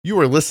You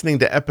are listening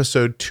to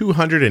episode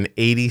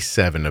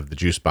 287 of the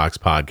Juicebox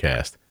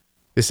Podcast.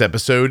 This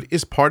episode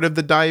is part of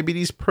the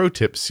Diabetes Pro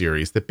Tips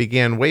series that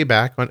began way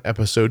back on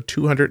episode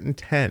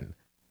 210.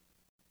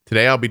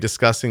 Today I'll be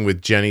discussing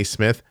with Jenny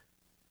Smith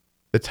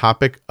the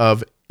topic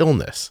of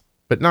illness,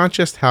 but not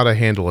just how to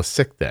handle a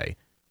sick day,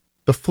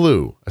 the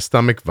flu, a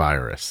stomach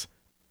virus,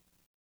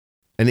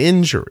 an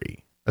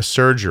injury, a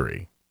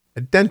surgery,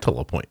 a dental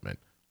appointment,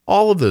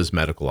 all of those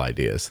medical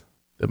ideas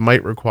that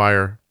might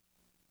require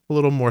a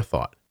little more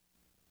thought.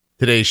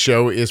 Today's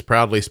show is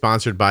proudly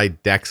sponsored by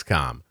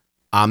Dexcom,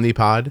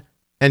 Omnipod,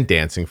 and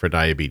Dancing for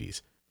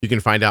Diabetes. You can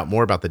find out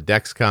more about the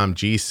Dexcom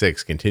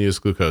G6 continuous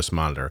glucose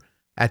monitor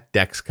at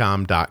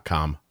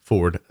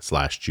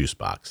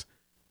dexcom.com/juicebox.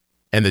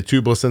 And the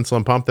tubeless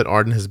insulin pump that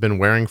Arden has been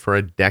wearing for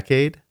a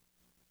decade?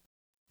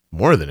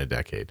 More than a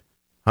decade.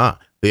 The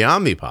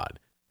Omnipod.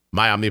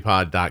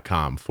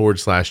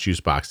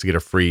 myomnipod.com/juicebox to get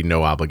a free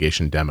no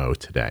obligation demo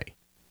today.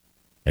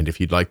 And if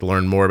you'd like to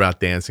learn more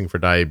about Dancing for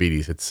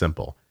Diabetes, it's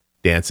simple.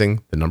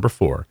 Dancing,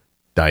 4,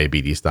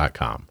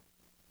 diabetes.com.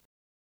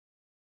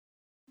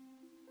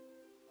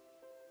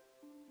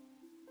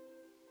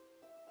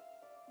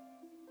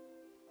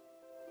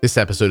 This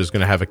episode is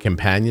going to have a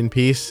companion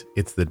piece.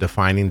 It's the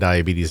Defining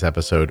Diabetes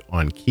episode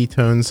on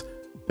ketones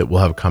that will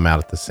have come out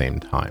at the same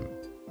time.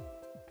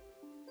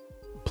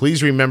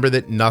 Please remember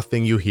that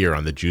nothing you hear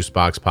on the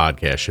Juicebox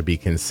Podcast should be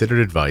considered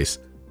advice,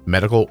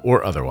 medical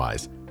or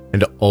otherwise,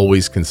 and to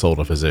always consult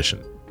a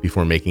physician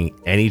before making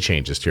any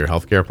changes to your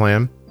healthcare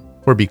plan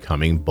or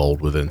becoming bold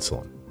with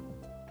insulin.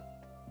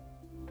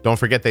 Don't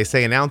forget they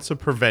say an ounce of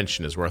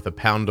prevention is worth a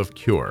pound of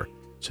cure,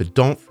 so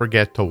don't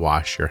forget to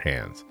wash your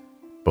hands.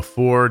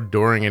 Before,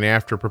 during, and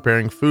after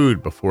preparing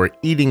food, before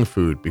eating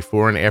food,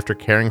 before and after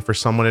caring for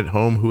someone at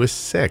home who is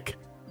sick,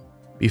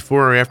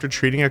 before or after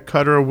treating a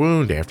cut or a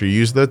wound, after you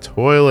use the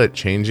toilet,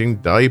 changing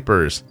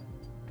diapers,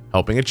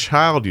 helping a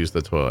child use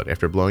the toilet,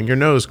 after blowing your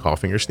nose,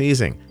 coughing or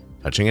sneezing,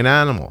 touching an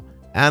animal,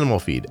 animal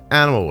feed,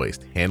 animal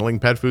waste, handling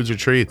pet foods or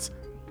treats,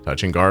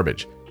 touching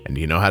garbage. And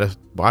do you know how to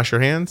wash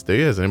your hands? Do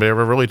you? Has anybody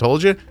ever really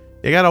told you?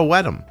 You gotta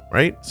wet them,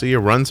 right? So you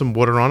run some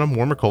water on them,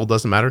 warm or cold,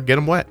 doesn't matter, get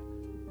them wet.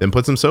 Then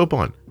put some soap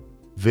on.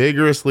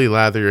 Vigorously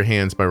lather your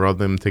hands by rubbing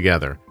them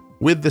together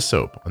with the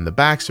soap on the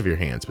backs of your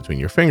hands, between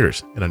your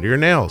fingers and under your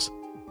nails.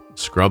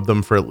 Scrub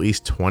them for at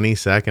least 20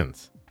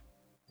 seconds.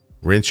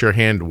 Rinse your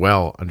hand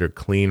well under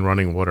clean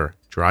running water.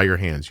 Dry your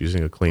hands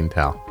using a clean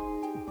towel.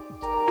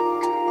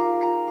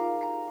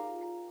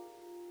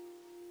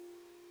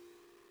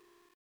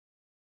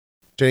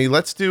 Jenny,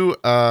 let's do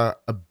a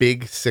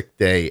big sick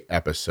day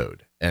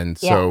episode. And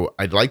so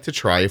I'd like to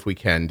try, if we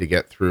can, to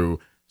get through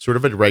sort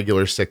of a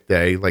regular sick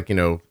day, like,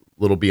 a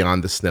little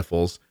beyond the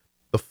sniffles,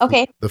 the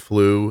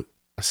flu,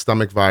 a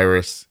stomach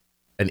virus,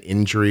 an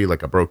injury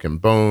like a broken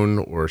bone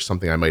or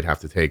something I might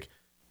have to take,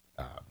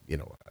 a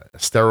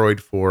steroid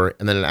for,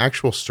 and then an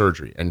actual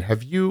surgery. And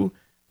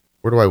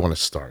where do I want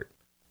to start?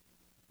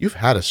 You've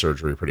had a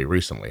surgery pretty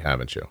recently,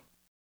 haven't you?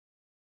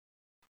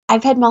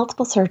 I've had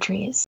multiple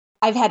surgeries.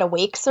 I've had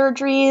awake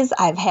surgeries.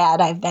 I've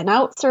been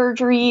out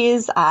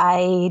surgeries.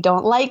 I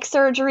don't like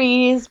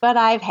surgeries, but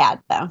I've had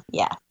them.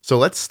 Yeah. So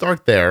let's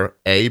start there.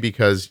 A,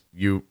 because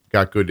you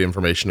got good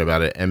information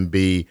about it, and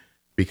B,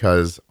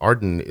 because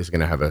Arden is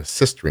going to have a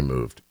cyst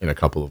removed in a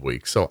couple of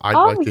weeks. So I'd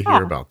like to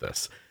hear about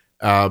this.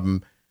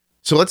 So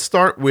let's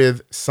start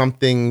with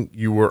something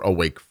you were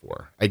awake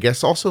for. I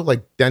guess also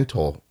like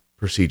dental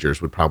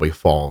procedures would probably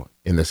fall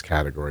in this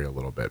category a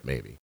little bit,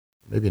 maybe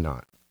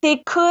not.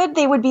 They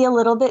would be a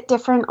little bit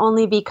different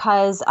only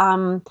because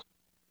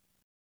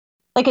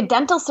like a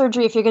dental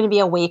surgery, if you're going to be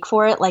awake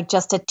for it, like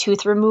just a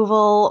tooth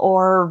removal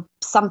or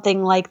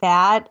something like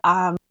that,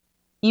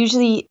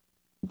 usually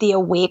the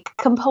awake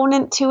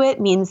component to it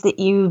means that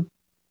you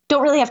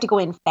don't really have to go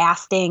in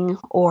fasting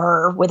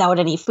or without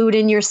any food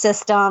in your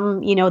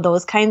system,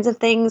 those kinds of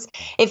things.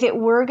 If it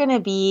were going to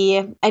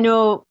be, I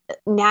know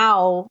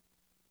now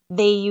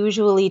they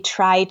usually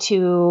try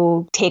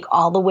to take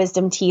all the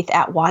wisdom teeth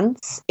at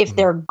once if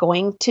they're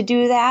going to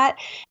do that.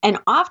 And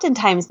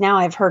oftentimes now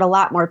I've heard a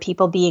lot more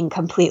people being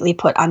completely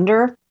put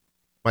under.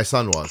 My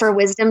son was. For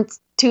wisdom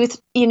tooth,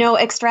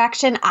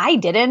 extraction. I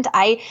didn't.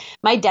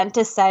 My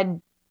dentist said,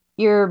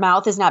 your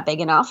mouth is not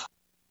big enough.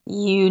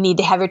 You need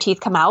to have your teeth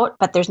come out,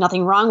 but there's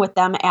nothing wrong with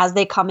them. As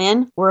they come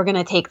in, we're going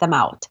to take them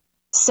out.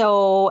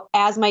 So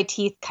as my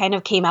teeth kind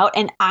of came out,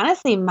 and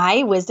honestly,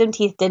 my wisdom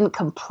teeth didn't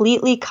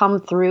completely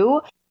come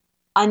through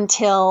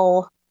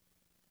until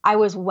I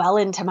was well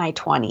into my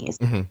 20s.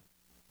 Mm-hmm.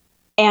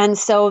 And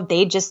so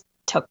they just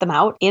took them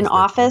out in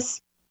office.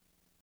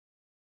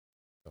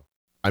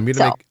 I'm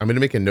going to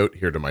make a note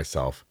here to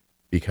myself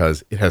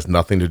because it has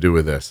nothing to do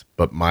with this,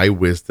 but my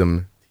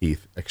wisdom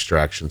teeth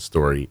extraction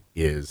story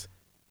is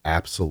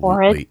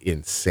absolutely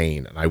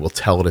insane, and I will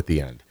tell it at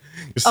the end.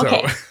 So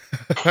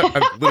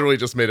I literally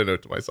just made a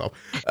note to myself.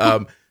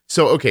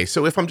 So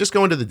if I'm just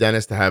going to the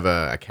dentist to have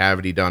a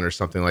cavity done or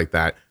something like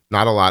that,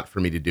 not a lot for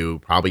me to do,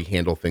 probably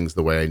handle things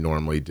the way I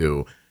normally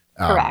do.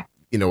 Correct.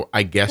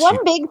 I guess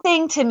one big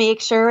thing to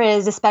make sure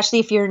is, especially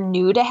if you're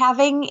new to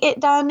having it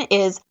done,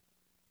 is,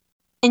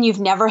 and you've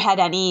never had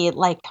any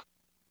like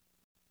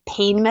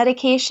pain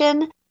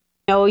medication,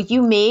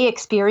 you may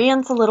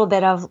experience a little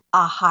bit of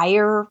a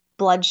higher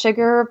blood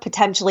sugar,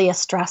 potentially a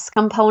stress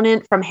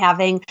component from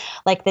having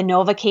like the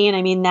Novocaine.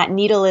 I mean, that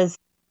needle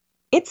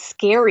it's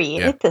scary.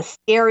 Yeah. It's a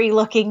scary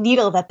looking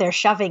needle that they're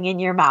shoving in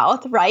your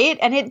mouth, right?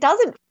 And it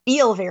doesn't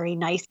feel very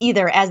nice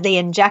either as they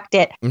inject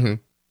it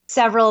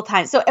several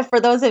times. So if for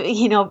those of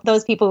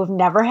those people who've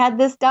never had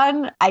this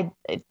done,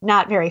 it's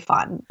not very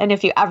fun. And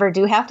if you ever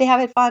do have to have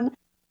it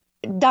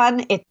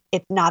done,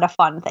 it's not a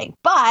fun thing.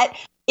 But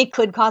it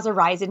could cause a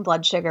rise in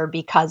blood sugar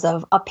because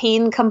of a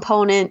pain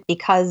component,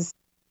 because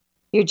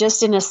you're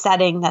just in a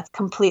setting that's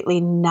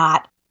completely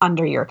not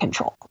under your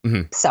control.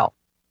 So,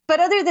 but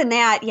other than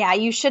that, yeah,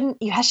 you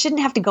shouldn't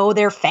have to go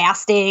there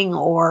fasting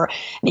or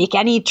make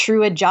any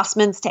true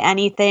adjustments to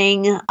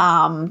anything. In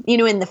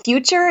the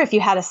future, if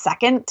you had a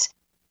second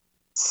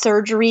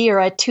surgery or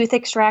a tooth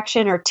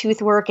extraction or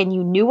tooth work and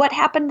you knew what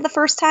happened the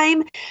first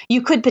time,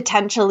 you could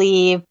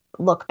potentially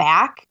look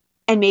back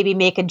and maybe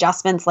make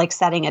adjustments like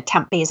setting a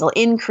temp basal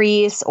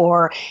increase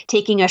or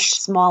taking a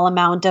small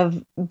amount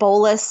of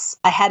bolus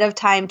ahead of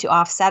time to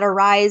offset a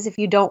rise if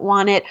you don't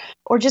want it,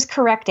 or just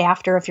correct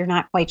after if you're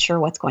not quite sure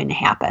what's going to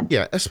happen.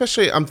 Yeah,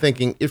 especially I'm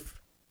thinking if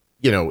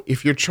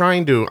you're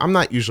trying to, I'm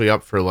not usually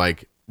up for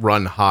like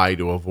run high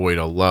to avoid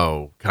a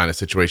low kind of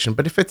situation,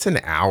 but if it's an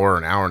hour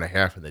and a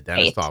half in the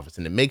dentist office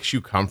and it makes you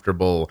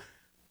comfortable,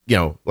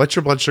 let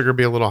your blood sugar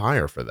be a little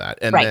higher for that,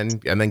 and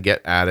then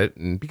get at it.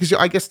 And because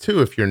I guess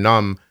too, if you're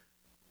numb,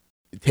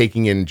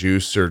 taking in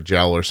juice or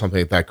gel or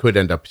something like that could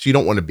end up, so you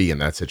don't want to be in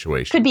that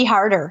situation. Could be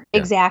harder. Yeah.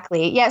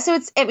 Exactly. Yeah. So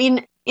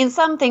in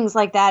some things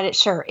like that,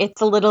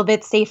 it's a little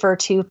bit safer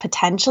to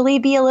potentially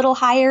be a little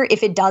higher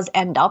if it does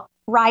end up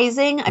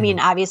rising. I mean,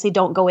 obviously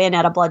don't go in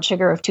at a blood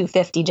sugar of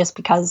 250 just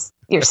because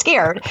you're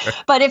scared.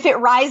 But if it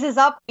rises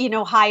up,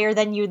 higher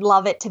than you'd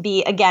love it to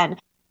be, again,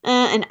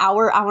 an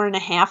hour and a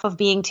half of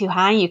being too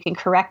high, you can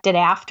correct it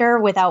after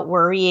without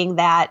worrying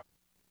that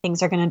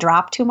things are going to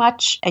drop too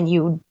much and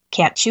you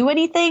can't chew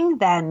anything,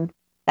 then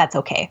that's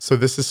okay. So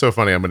this is so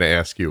funny. I'm going to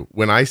ask you,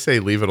 when I say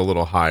leave it a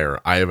little higher,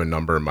 I have a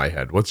number in my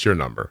head. What's your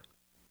number?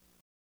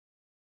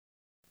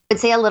 I'd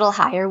say a little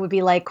higher would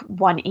be like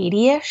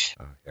 180-ish.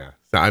 Oh, yeah.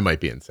 So I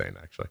might be insane,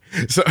 actually.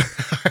 So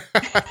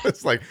I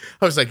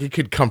was like, it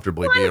could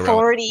comfortably be around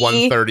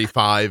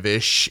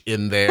 135-ish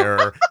in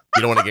there.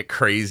 You don't want to get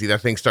crazy.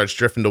 That thing starts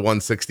drifting to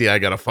 160. I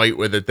got to fight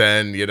with it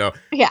then,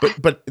 Yeah.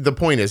 But the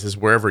point is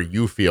wherever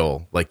you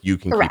feel like you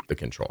can keep the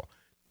control.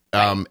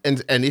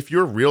 And if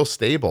you're real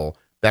stable,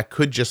 that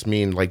could just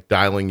mean like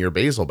dialing your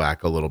basal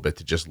back a little bit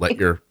to just let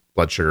your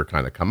blood sugar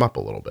kind of come up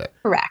a little bit.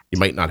 Correct. You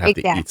might not have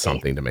to eat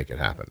something to make it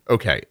happen.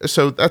 Okay.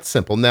 So that's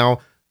simple. Now,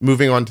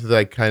 moving on to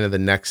the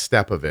next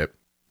step of it,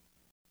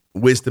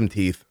 wisdom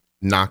teeth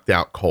knocked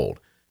out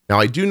cold. Now,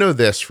 I do know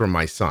this from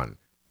my son.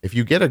 If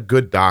you get a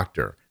good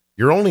doctor,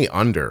 you're only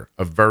under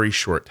a very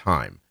short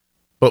time.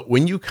 But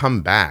when you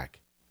come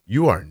back,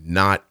 you are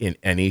not in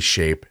any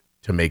shape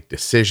to make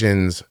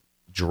decisions,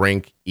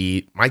 drink,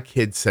 eat. My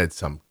kid said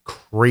some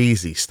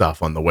crazy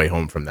stuff on the way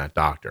home from that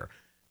doctor.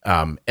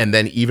 And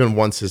then even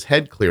once his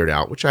head cleared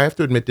out, which I have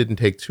to admit didn't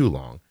take too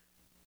long,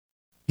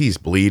 he's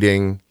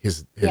bleeding.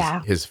 His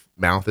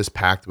mouth is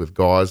packed with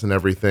gauze and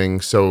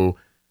everything. So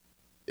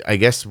I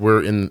guess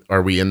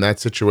are we in that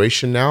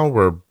situation now?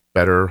 We're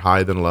better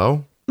high than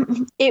low?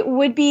 It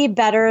would be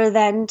better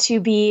than to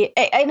be,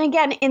 and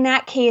again, in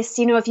that case,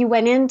 if you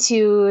went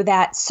into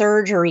that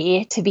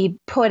surgery to be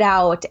put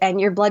out and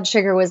your blood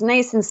sugar was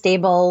nice and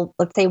stable,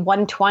 let's say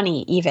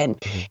 120 even,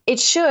 it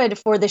should,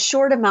 for the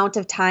short amount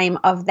of time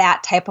of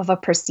that type of a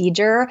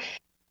procedure,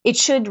 it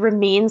should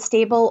remain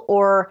stable,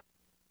 or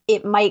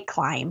it might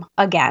climb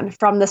again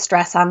from the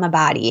stress on the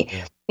body.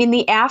 Yeah. In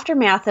the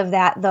aftermath of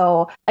that,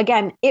 though,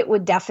 again, it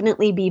would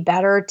definitely be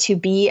better to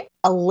be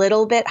a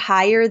little bit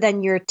higher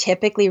than you're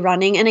typically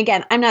running. And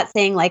again, I'm not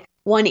saying like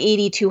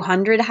 180,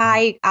 200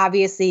 high.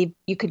 Obviously,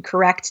 you could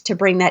correct to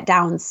bring that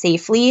down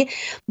safely.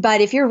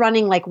 But if you're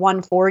running like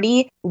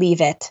 140,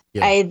 leave it.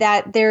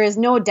 Yeah. There is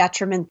no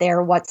detriment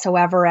there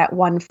whatsoever at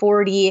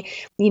 140,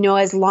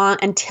 as long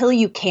until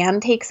you can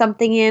take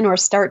something in or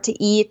start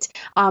to eat,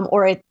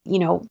 or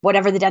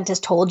whatever the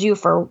dentist told you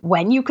for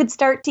when you could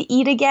start to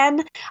eat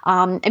again.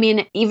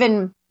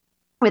 Even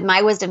with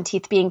my wisdom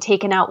teeth being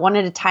taken out one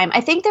at a time,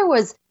 I think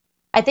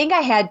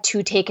I had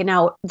two taken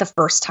out the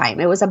first time.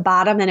 It was a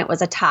bottom and it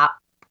was a top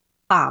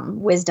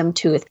wisdom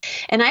tooth.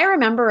 And I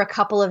remember a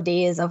couple of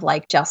days of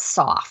like just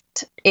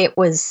soft. It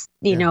was,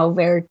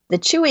 where the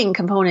chewing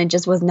component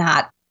just was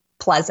not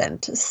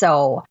pleasant.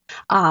 So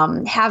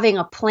having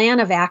a plan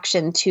of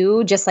action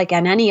too, just like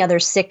on any other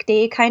sick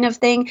day kind of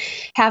thing,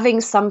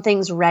 having some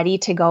things ready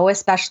to go,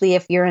 especially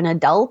if you're an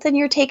adult and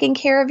you're taking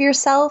care of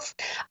yourself.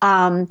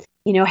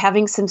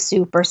 Having some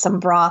soup or some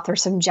broth or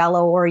some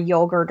Jell-O or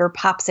yogurt or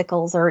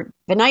popsicles or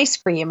an ice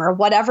cream or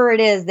whatever it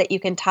is that you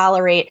can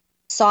tolerate,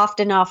 soft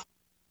enough,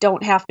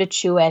 don't have to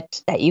chew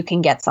it, that you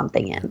can get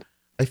something in.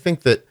 I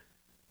think that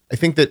I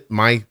think that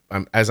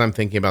as I'm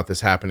thinking about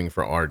this happening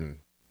for Arden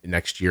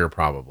next year,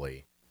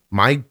 probably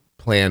my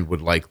plan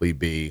would likely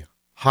be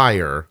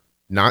higher,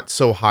 not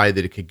so high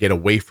that it could get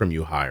away from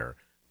you higher,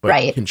 but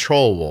Right.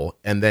 controllable.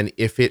 And then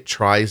if it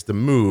tries to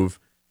move,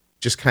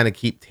 just kind of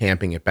keep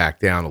tamping it back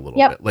down a little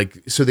Yep. bit, like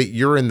so that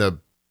you're in the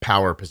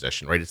power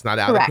position, right? It's not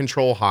out Correct. of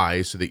control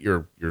high, so that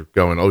you're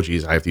going, oh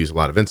geez, I have to use a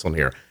lot of insulin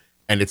here,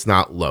 and it's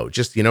not low.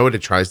 Just what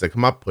it tries to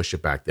come up, push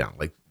it back down.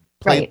 Like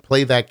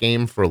play that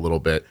game for a little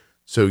bit,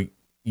 so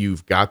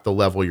you've got the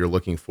level you're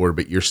looking for,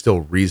 but you're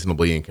still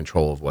reasonably in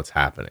control of what's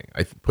happening.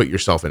 Put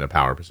yourself in a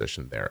power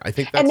position there. I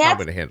think that's how I'm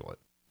going to handle it.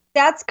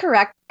 That's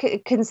correct,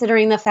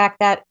 considering the fact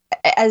that,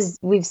 as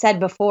we've said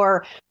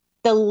before,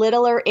 the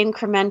littler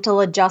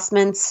incremental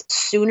adjustments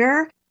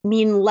sooner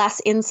mean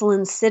less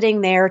insulin sitting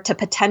there to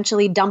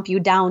potentially dump you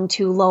down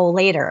too low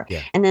later.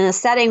 Yeah. And in a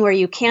setting where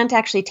you can't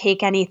actually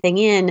take anything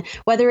in,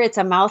 whether it's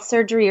a mouth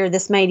surgery or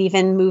this might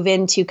even move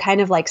into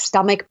kind of like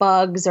stomach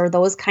bugs or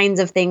those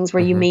kinds of things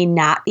where you may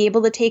not be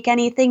able to take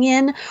anything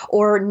in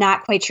or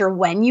not quite sure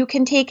when you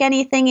can take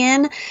anything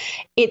in,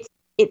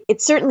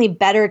 it's certainly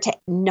better to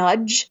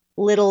nudge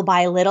little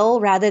by little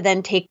rather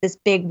than take this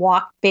big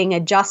whopping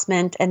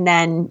adjustment and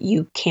then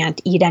you can't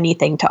eat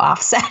anything to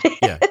offset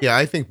it. Yeah.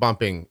 I think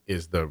bumping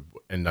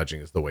and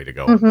nudging is the way to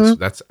go. On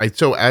this.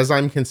 So as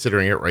I'm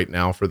considering it right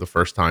now for the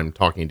first time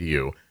talking to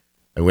you,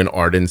 and when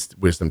Arden's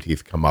wisdom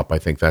teeth come up, I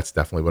think that's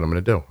definitely what I'm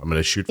going to do. I'm going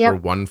to shoot for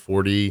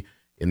 140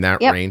 in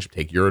that range.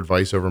 Take your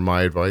advice over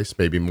my advice,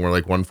 maybe more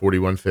like 140,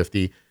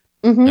 150,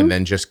 and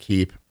then just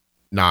keep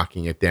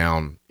knocking it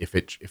down if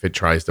it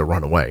tries to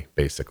run away,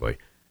 basically.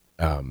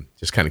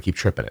 Just kind of keep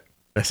tripping it.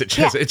 As it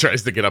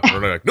tries to get up and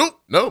run, like,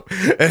 nope.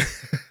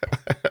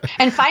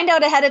 And find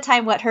out ahead of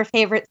time what her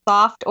favorite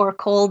soft or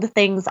cold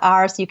things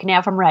are so you can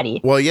have them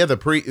ready. Well, yeah, you're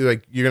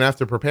going to have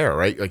to prepare,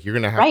 right? Like you're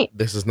going to have,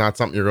 this is not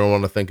something you're going to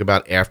want to think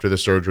about after the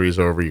surgery is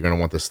over. You're going to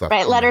want this stuff.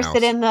 Right. Let her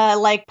sit in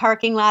the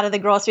parking lot of the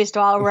grocery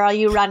store where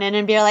you run in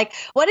and be like,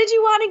 what did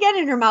you want to get?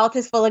 And her mouth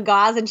is full of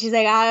gauze. And she's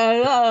like, I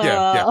don't know.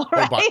 Yeah.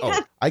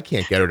 Right? I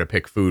can't get her to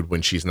pick food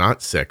when she's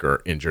not sick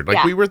or injured.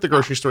 Like we were at the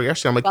grocery store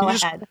yesterday. I'm like, can you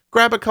just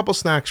grab a couple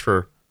snacks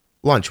for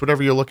lunch,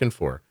 whatever you're looking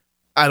for?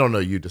 I don't know.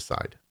 You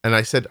decide. And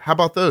I said, how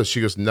about those?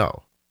 She goes,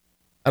 no.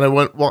 And I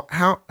went, well,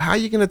 how are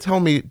you going to tell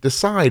me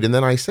decide? And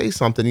then I say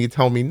something and you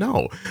tell me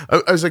no.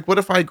 I was like, what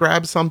if I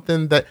grab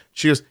something that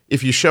she goes,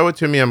 if you show it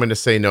to me, I'm going to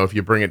say no. If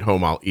you bring it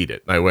home, I'll eat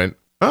it. And I went,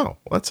 oh, well,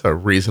 that's a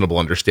reasonable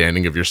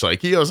understanding of your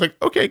psyche. I was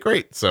like, okay,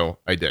 great. So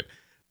I did.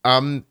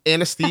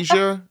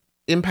 Anesthesia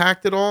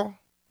impact at all?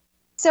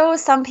 So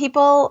some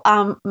people,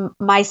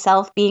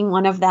 myself being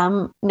one of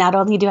them, not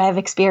only do I have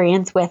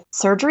experience with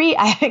surgery,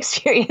 I have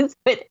experience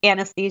with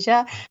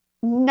anesthesia.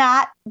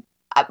 My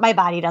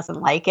body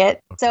doesn't like it.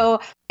 So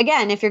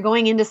again, if you're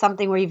going into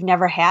something where you've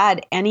never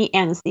had any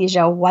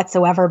anesthesia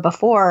whatsoever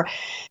before,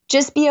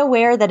 just be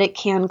aware that it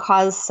can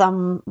cause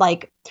some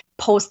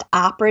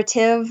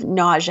post-operative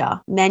nausea.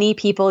 Many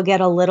people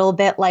get a little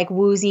bit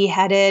woozy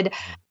headed.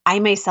 I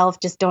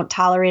myself just don't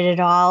tolerate it at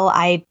all.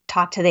 I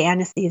talk to the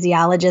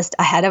anesthesiologist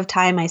ahead of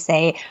time. I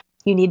say,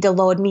 you need to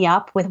load me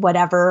up with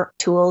whatever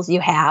tools you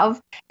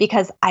have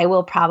because I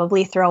will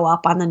probably throw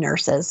up on the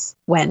nurses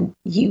when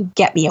you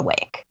get me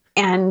awake.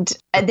 And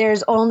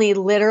there's only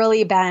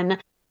literally been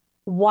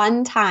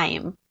one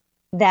time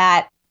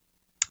that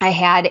I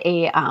had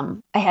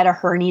a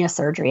hernia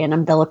surgery, an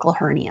umbilical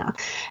hernia.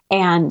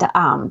 And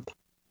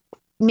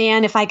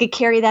man, if I could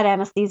carry that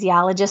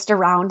anesthesiologist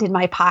around in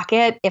my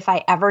pocket, if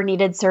I ever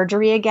needed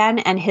surgery again,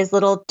 and his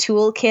little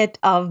toolkit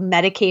of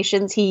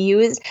medications he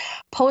used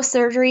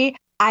post-surgery,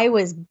 I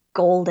was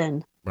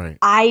golden. Right.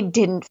 I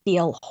didn't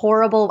feel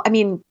horrible. I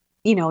mean,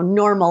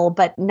 normal,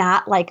 but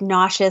not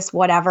nauseous,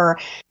 whatever.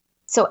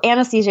 So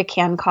anesthesia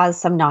can cause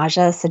some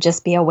nausea. So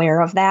just be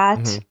aware of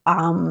that.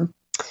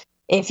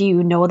 If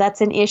you know that's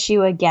an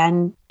issue,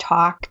 again,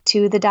 talk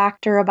to the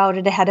doctor about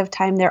it ahead of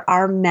time. There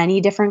are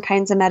many different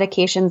kinds of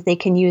medications they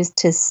can use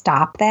to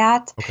stop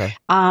that. Okay.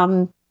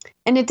 And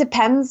it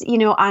depends,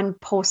 on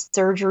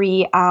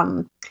post-surgery.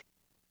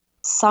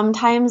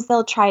 Sometimes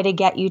they'll try to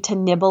get you to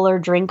nibble or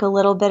drink a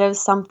little bit of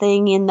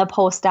something in the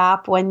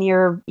post-op when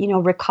you're,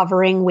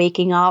 recovering,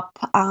 waking up.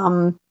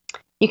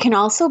 You can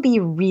also be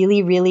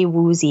really, really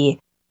woozy,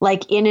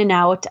 in and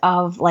out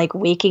of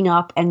waking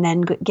up and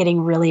then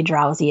getting really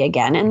drowsy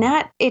again. And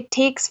that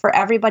for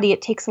everybody,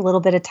 it takes a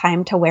little bit of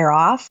time to wear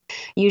off.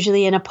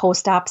 Usually in a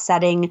post-op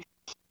setting,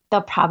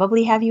 they'll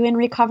probably have you in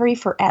recovery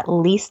for at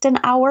least an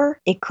hour.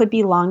 It could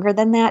be longer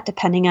than that,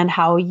 depending on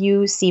how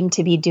you seem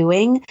to be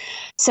doing.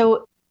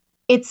 So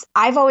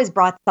I've always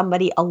brought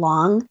somebody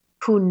along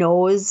who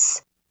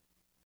knows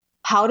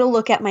how to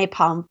look at my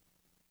pump,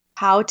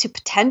 how to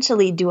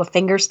potentially do a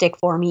finger stick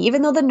for me,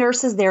 even though the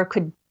nurses there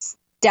could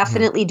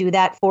definitely do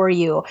that for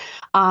you.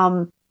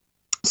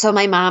 So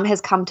my mom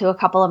has come to a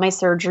couple of my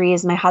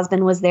surgeries. My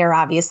husband was there,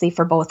 obviously,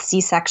 for both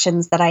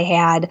C-sections that I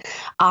had.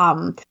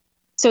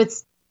 So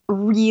it's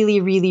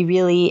really, really,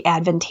 really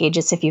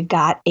advantageous if you've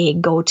got a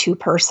go-to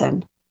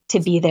person to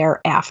be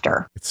there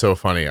after. It's so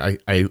funny.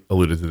 I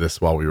alluded to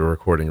this while we were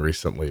recording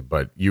recently,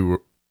 but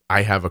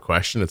I have a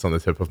question. It's on the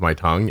tip of my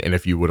tongue. And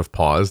if you would have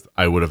paused,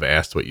 I would have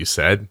asked what you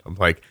said. I'm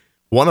like,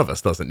 one of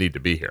us doesn't need to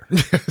be here.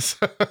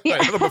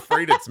 I'm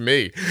afraid it's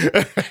me.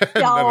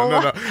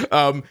 No.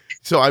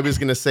 So I was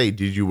going to say,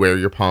 did you wear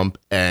your pump?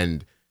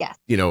 And, yes.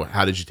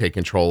 How did you take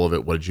control of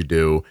it? What did you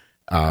do?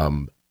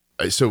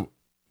 So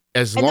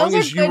as long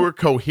as you were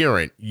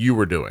coherent, you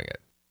were doing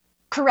it.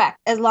 Correct.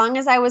 As long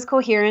as I was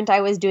coherent,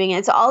 I was doing it.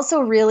 It's also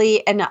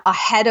really an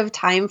ahead of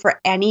time for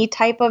any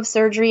type of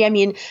surgery. I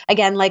mean,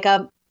 again, like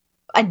a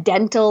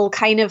dental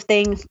kind of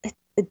thing,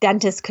 the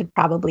dentist could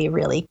probably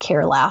really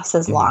care less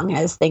as long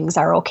as things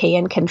are okay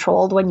and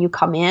controlled when you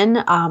come in.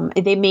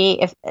 They may,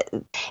 if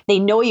they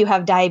know you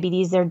have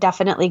diabetes, they're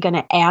definitely going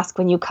to ask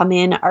when you come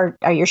in, are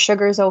your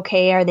sugars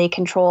okay? Are they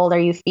controlled? Are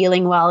you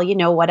feeling well?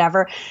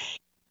 Whatever.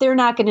 They're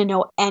not going to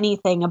know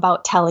anything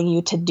about telling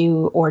you to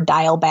do or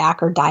dial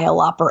back or dial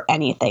up or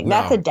anything.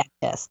 No. That's a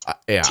dentist.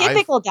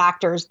 Typical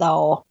doctors,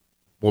 though,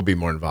 will be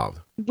more involved.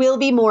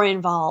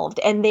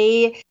 And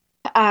they,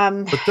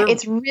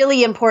 it's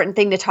really important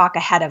thing to talk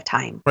ahead of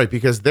time. Right,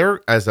 because they're,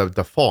 as a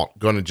default,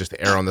 going to just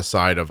err on the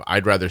side of,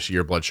 I'd rather see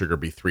your blood sugar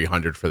be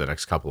 300 for the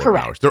next couple of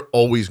hours. They're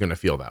always going to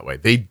feel that way.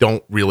 They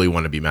don't really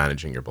want to be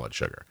managing your blood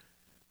sugar.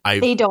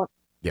 They don't.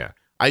 Yeah.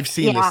 I've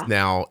seen this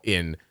now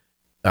in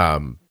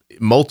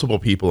multiple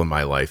people in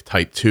my life,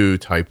 type 2,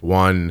 type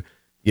 1,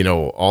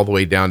 all the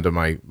way down to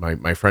my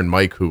friend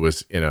Mike, who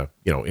was in a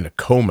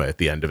coma at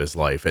the end of his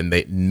life. And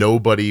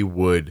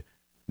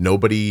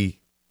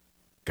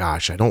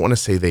gosh, I don't want to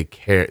say they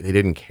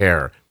didn't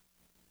care,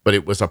 but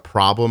it was a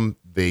problem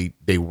they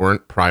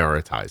weren't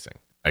prioritizing,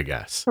 I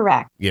guess.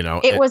 Correct.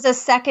 It was a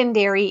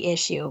secondary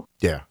issue.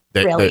 Yeah.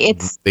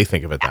 They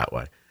think of it that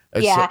way.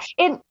 Yeah.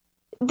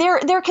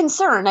 They're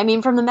concerned. I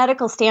mean, from the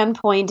medical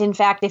standpoint, in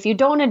fact, if you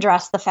don't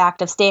address the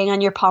fact of staying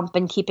on your pump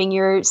and keeping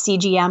your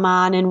CGM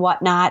on and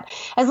whatnot,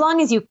 as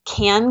long as you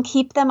can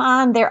keep them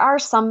on, there are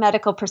some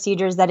medical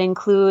procedures that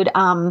include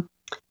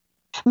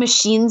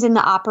machines in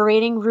the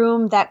operating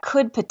room that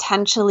could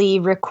potentially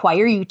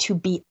require you to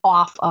be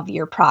off of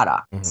your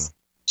products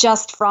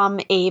just from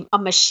a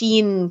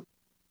machine,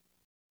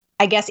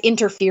 I guess,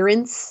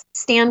 interference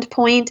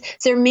standpoint.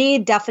 So there may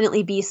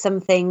definitely be some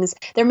things.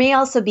 There may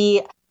also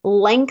be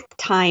length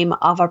time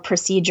of a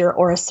procedure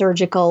or a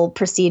surgical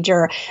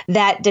procedure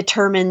that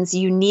determines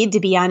you need to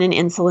be on an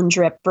insulin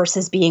drip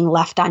versus being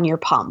left on your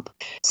pump.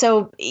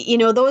 So,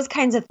 those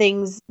kinds of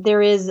things,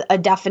 there is a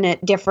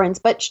definite difference.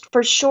 But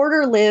for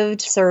shorter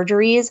lived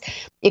surgeries,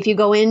 if you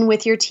go in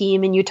with your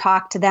team and you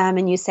talk to them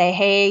and you say,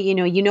 hey,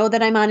 you know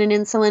that I'm on an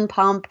insulin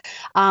pump.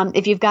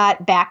 If you've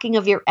got backing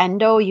of your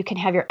endo, you can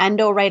have your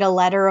endo write a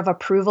letter of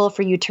approval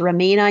for you to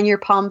remain on your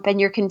pump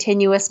and your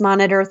continuous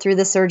monitor through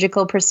the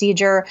surgical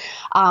procedure.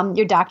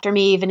 Your doctor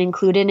may even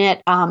include in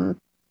it,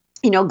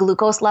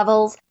 glucose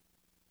levels.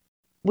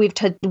 We've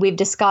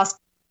discussed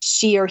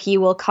she or he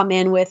will come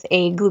in with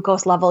a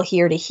glucose level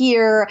here to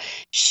here.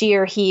 She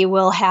or he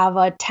will have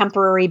a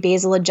temporary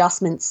basal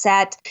adjustment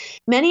set.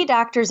 Many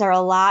doctors are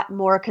a lot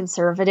more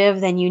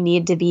conservative than you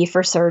need to be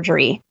for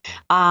surgery.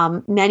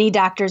 Many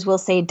doctors will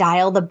say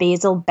dial the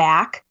basal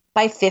back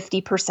by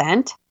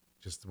 50%.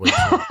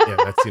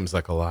 That seems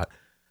like a lot.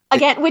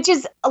 Again, which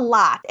is a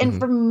lot. And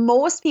for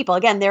most people,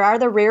 again, there are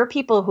the rare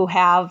people who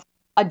have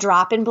a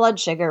drop in blood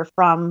sugar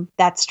from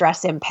that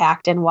stress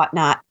impact and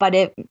whatnot, but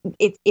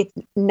it's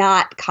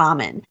not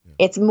common.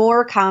 It's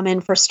more common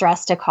for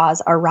stress to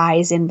cause a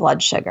rise in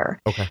blood sugar.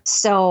 Okay.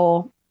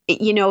 So,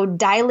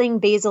 dialing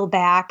basal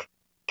back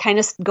kind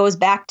of goes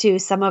back to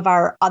some of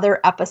our other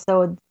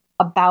episodes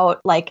about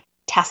like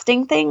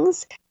testing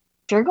things.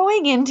 If you're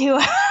going into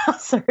a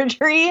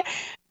surgery,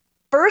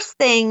 first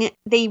thing,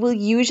 they will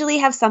usually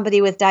have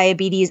somebody with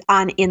diabetes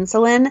on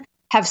insulin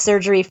have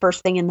surgery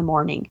first thing in the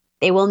morning.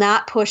 They will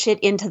not push it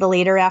into the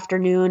later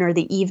afternoon or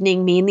the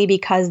evening, mainly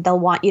because they'll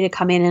want you to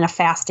come in a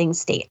fasting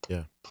state.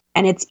 Yeah.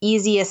 And it's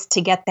easiest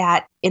to get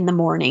that in the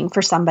morning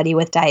for somebody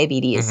with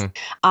diabetes.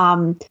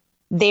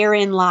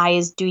 Therein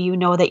lies, do you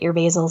know that your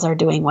basals are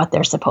doing what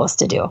they're supposed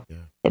to do? Yeah.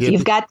 If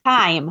you've got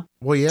time,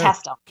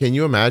 test them. Can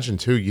you imagine,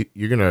 too,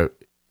 you're going to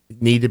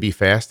need to be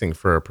fasting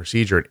for a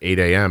procedure at 8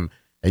 a.m.,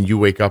 and you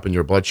wake up and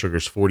your blood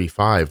sugar's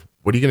 45,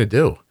 what are you going to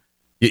do?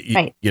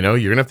 Right. You're going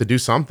to have to do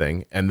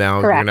something. And now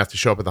you're going to have to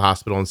show up at the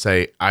hospital and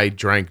say, I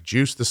drank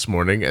juice this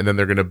morning, and then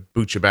they're going to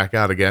boot you back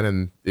out again,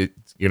 and you're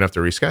going to have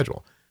to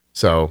reschedule.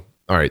 So,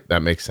 all right,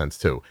 that makes sense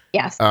too.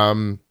 Yes.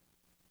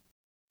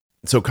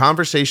 So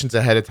conversations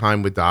ahead of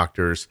time with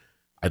doctors.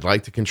 I'd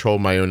like to control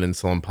my own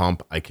insulin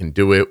pump. I can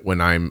do it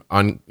when I'm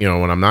when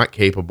I'm not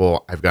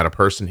capable. I've got a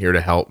person here to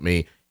help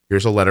me.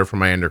 Here's a letter from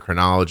my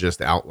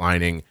endocrinologist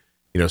outlining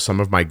some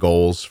of my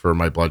goals for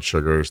my blood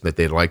sugars, that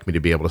they'd like me to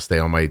be able to stay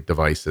on my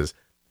devices.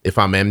 If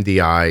I'm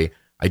MDI,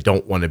 I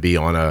don't want to be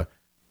on on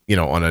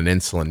an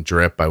insulin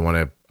drip. I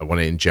want to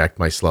inject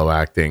my slow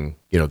acting,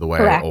 the way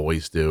I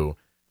always do.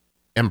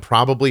 And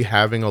probably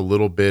having a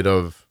little bit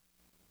of,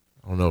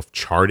 I don't know if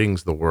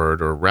charting's the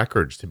word, or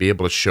records to be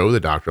able to show the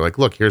doctor, like,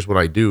 look, here's what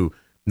I do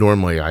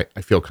normally I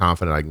feel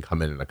confident I can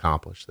come in and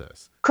accomplish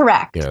this.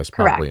 Correct. Yeah, it's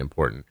Correct. probably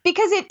important.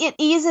 Because it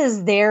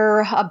eases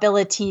their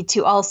ability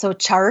to also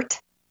chart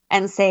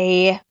and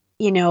say,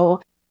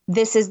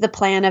 this is the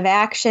plan of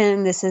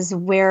action. This is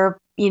where,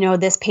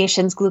 this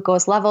patient's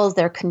glucose levels,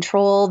 they're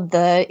controlled.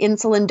 The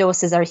insulin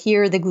doses are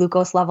here. The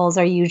glucose levels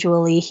are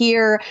usually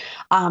here.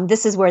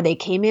 This is where they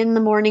came in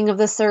the morning of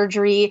the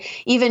surgery.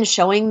 Even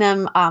showing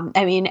them,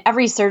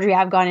 every surgery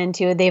I've gone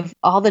into,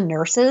 all the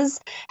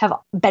nurses have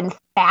been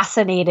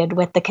fascinated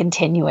with the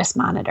continuous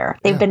monitor.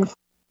 They've been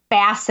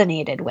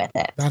fascinated with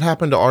it. That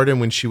happened to Arden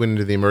when she went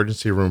into the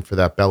emergency room for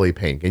that belly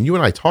pain. And you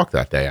and I talked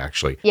that day,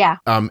 actually. Yeah.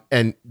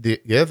 And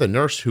the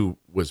nurse who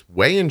was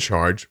way in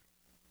charge,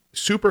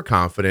 super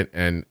confident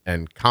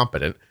and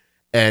competent.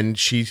 And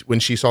when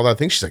she saw that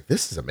thing, she's like,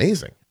 this is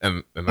amazing.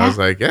 And I was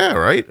like, yeah,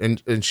 right.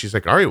 And she's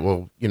like, all right,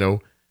 well,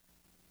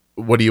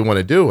 what do you want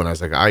to do? And I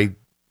was like,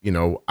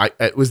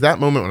 it was that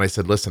moment when I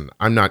said, listen,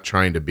 I'm not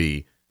trying to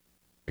be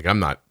like, I'm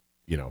not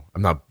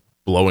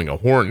blowing a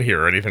horn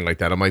here or anything like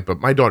that. I'm like, but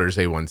my daughter's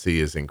A1C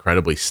is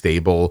incredibly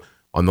stable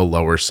on the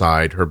lower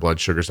side, her blood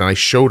sugars. And I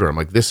showed her, I'm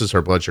like, this is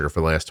her blood sugar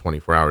for the last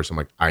 24 hours. I'm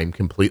like, I'm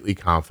completely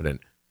confident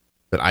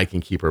that I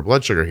can keep her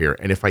blood sugar here.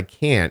 And if I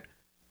can't,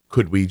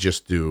 could we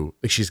just do,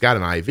 like, she's got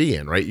an IV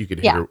in, right? You could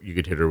hit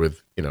her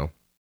with,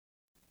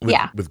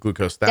 with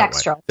glucose that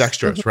way.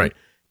 Dextrose, right.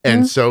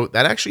 And so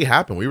that actually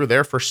happened. We were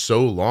there for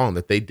so long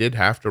that they did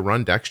have to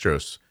run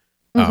dextrose.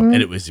 And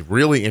it was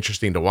really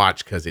interesting to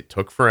watch because it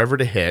took forever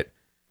to hit.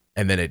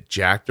 And then it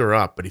jacked her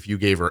up. But if you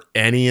gave her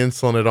any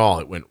insulin at all,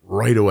 it went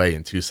right away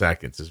in 2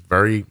 seconds. It's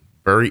very,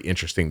 very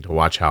interesting to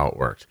watch how it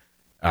worked.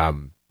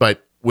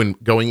 But when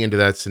going into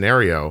that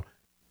scenario,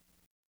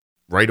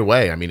 right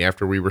away,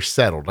 after we were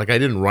settled, like I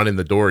didn't run in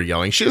the door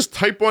yelling, she has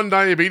type 1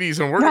 diabetes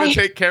and we're going to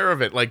take care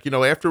of it. Like,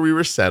 after we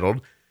were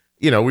settled,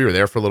 we were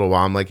there for a little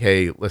while. I'm like,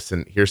 hey,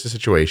 listen, here's the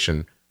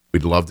situation.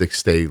 We'd love to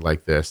stay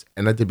like this.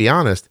 And then, to be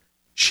honest,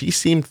 she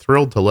seemed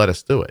thrilled to let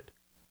us do it.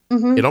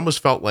 It almost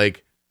felt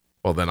like,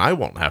 well, then I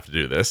won't have to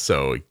do this.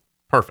 So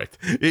perfect.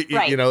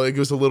 It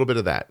was a little bit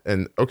of that.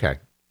 And okay.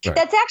 Right.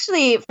 That's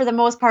actually, for the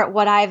most part,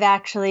 what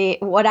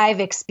I've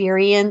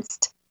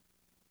experienced.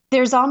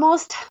 There's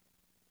almost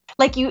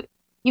like you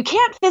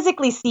can't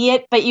physically see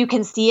it, but you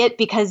can see it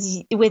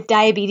because with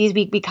diabetes,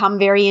 we become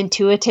very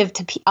intuitive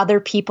to other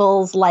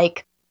people's,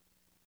 like,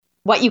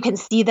 what you can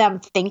see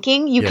them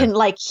thinking. You can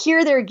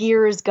hear their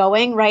gears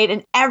going, right?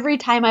 And every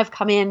time I've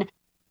come in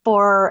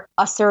for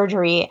a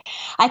surgery,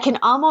 I can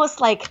almost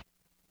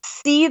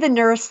see the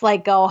nurse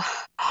go,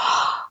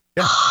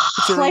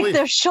 like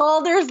their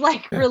shoulders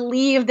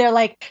relieved. They're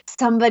like,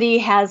 somebody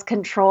has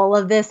control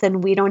of this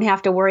and we don't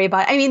have to worry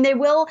about it.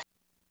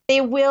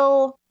 They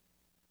will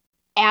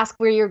ask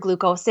where your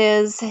glucose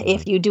is.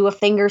 If you do a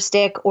finger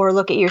stick or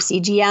look at your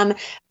CGM,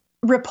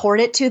 report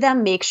it to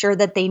them, make sure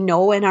that they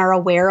know and are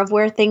aware of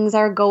where things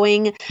are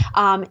going.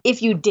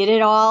 If you did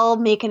it all,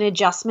 make an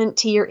adjustment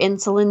to your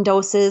insulin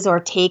doses or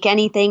take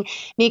anything,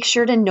 make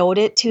sure to note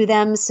it to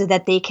them so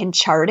that they can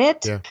chart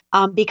it,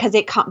 because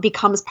it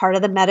becomes part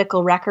of the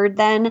medical record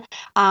then.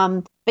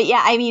 But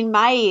yeah,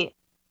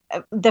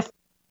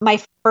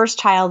 my first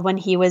child, when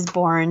he was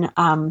born,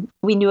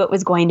 we knew it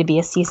was going to be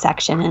a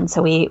C-section. And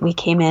so we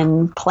came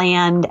in,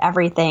 planned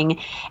everything.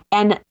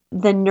 And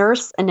the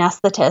nurse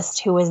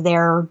anesthetist who was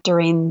there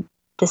during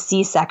the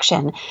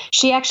C-section,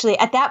 she actually,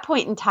 at that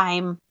point in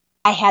time,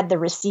 I had the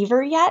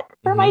receiver yet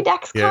for my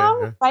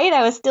Dexcom, right?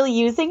 I was still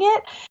using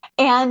it.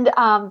 And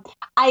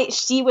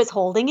she was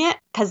holding it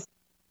because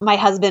my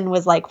husband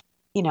was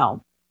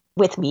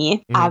with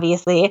me,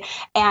 obviously.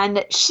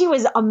 And she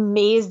was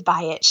amazed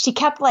by it. She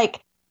kept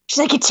she's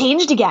like, it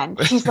changed again.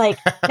 She's like,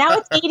 now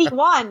it's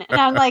 81. And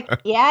I'm like,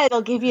 yeah,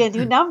 it'll give you a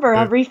new number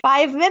every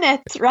 5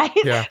 minutes, right?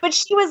 Yeah. But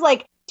she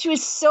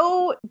was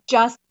so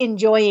just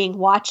enjoying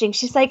watching.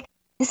 She's like,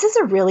 this is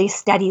a really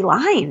steady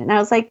line. And I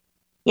was like,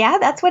 yeah,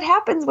 that's what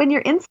happens when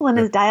your insulin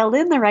is dialed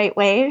in the right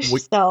way.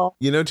 So,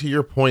 to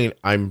your point,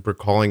 I'm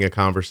recalling a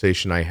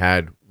conversation I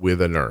had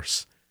with a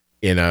nurse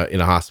in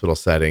a hospital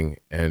setting.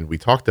 And we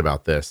talked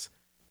about this.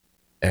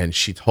 And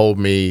she told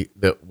me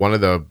that one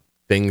of the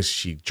things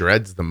she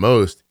dreads the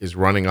most is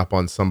running up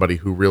on somebody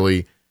who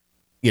really,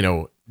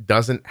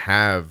 doesn't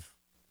have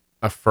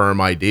a firm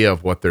idea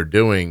of what they're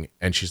doing.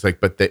 And she's like,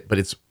 but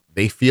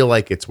they feel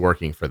like it's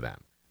working for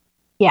them.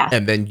 Yeah.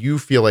 And then you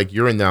feel like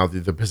you're in now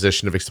the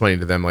position of explaining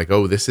to them, like,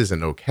 oh, this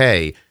isn't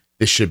okay.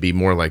 This should be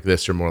more like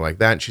this or more like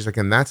that. And she's like,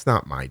 and that's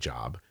not my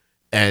job.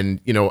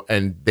 And,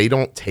 and they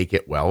don't take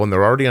it well. And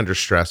they're already under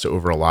stress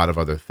over a lot of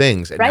other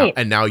things.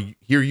 And now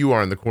here you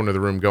are in the corner of the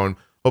room going,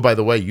 oh, by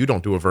the way, you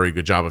don't do a very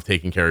good job of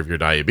taking care of your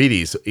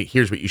diabetes.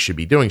 Here's what you should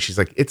be doing. She's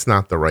like, it's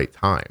not the right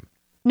time.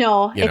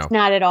 No, it's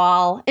not at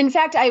all. In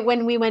fact,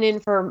 when we went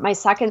in for my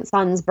second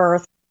son's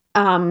birth,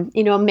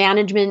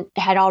 management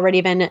had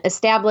already been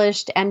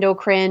established,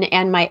 endocrine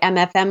and my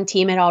MFM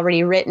team had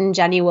already written,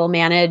 Jenny will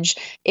manage.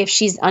 If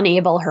she's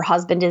unable, her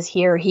husband is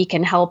here. He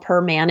can help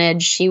her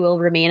manage. She will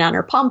remain on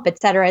her pump,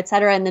 et cetera, et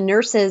cetera. And the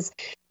nurses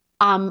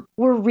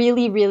were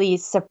really, really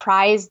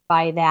surprised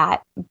by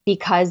that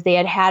because they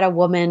had a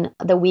woman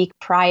the week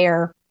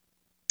prior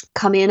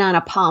come in on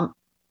a pump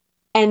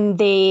and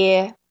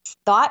they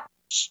thought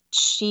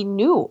she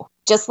knew,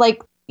 just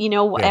like,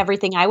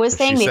 everything I was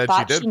saying. They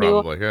thought she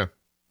knew. Probably, yeah.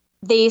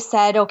 They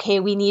said, okay,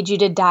 we need you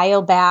to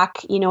dial back,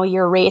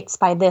 your rates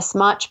by this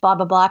much, blah,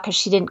 blah, blah, because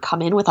she didn't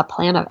come in with a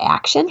plan of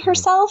action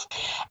herself.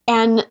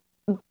 And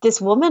this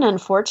woman,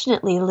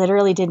 unfortunately,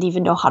 literally didn't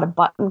even know how to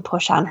button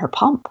push on her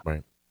pump.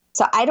 Right.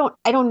 So I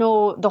don't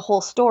know the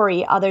whole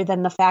story other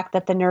than the fact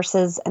that the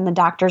nurses and the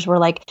doctors were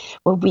like,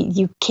 well,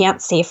 you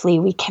can't safely,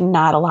 we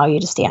cannot allow you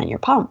to stay on your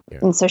pump. Yeah.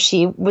 And so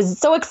she was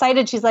so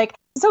excited. She's like,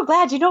 I'm so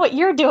glad you know what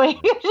you're doing.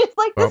 She's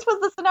like, this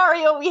was the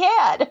scenario we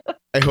had.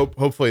 I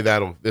hopefully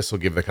this will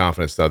give the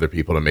confidence to other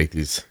people to make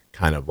these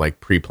kind of like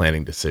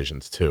pre-planning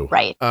decisions too.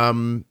 Right.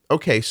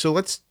 Okay. So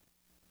let's,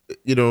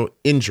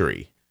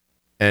 injury.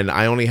 And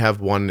I only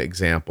have one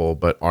example,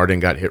 but Arden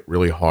got hit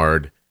really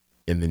hard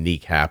in the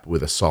kneecap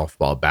with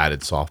a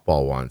batted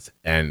softball once.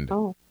 And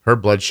her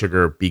blood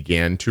sugar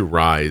began to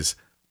rise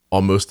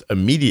almost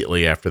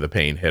immediately after the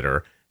pain hit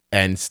her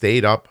and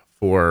stayed up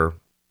for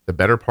the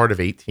better part of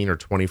 18 or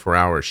 24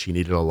 hours. She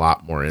needed a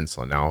lot more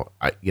insulin. Now,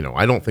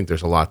 I don't think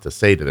there's a lot to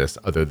say to this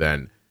other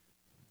than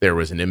there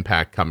was an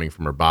impact coming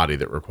from her body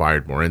that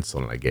required more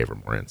insulin. And I gave her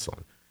more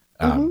insulin.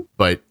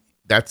 But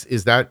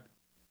is that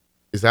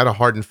a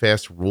hard and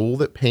fast rule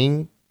that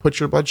pain puts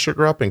your blood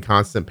sugar up and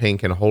constant pain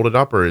can hold it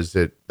up? Or is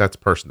that's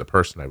person to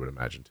person, I would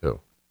imagine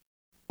too?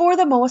 For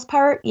the most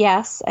part,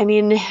 yes. I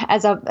mean,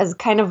 as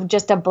kind of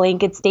just a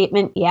blanket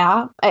statement,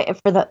 yeah.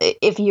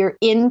 If you're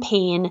in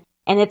pain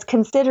and it's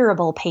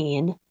considerable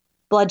pain,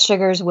 blood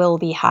sugars will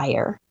be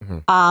higher.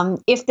 Mm-hmm.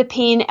 If the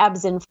pain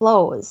ebbs and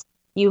flows,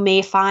 you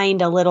may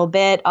find a little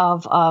bit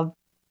of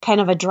kind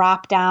of a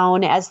drop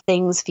down as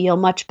things feel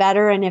much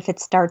better. And if it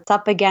starts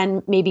up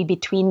again, maybe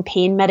between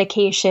pain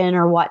medication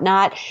or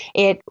whatnot,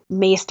 it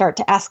may start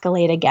to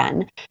escalate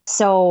again.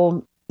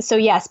 So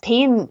yes,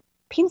 pain's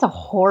a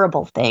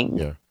horrible thing.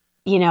 Yeah.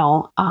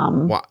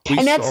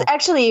 And that's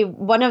actually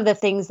one of the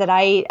things that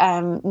I,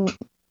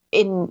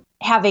 in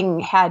having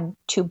had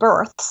 2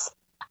 births,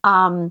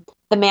 the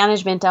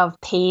management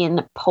of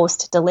pain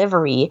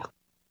post-delivery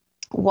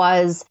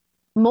was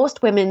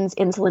most women's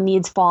insulin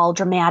needs fall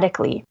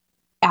dramatically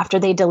after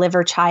they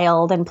deliver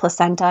child and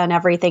placenta and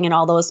everything, and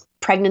all those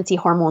pregnancy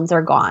hormones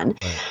are gone.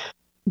 Right.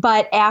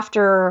 But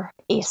after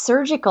a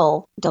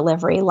surgical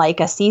delivery, like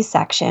a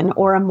C-section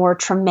or a more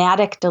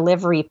traumatic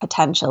delivery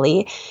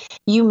potentially,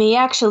 you may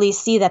actually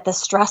see that the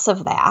stress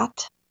of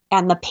that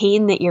and the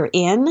pain that you're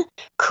in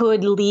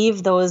could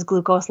leave those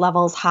glucose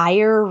levels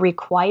higher,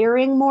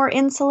 requiring more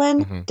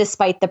insulin,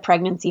 despite the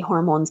pregnancy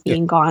hormones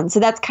being gone.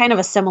 So that's kind of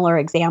a similar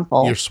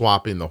example. You're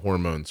swapping the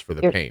hormones for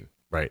the pain,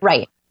 right?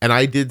 Right. And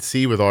I did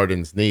see with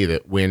Arden's knee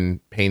that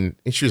when pain,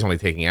 she was only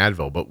taking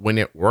Advil, but when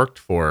it worked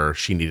for her,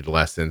 she needed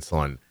less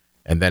insulin.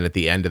 And then at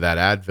the end of that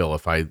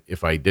Advil,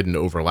 if I didn't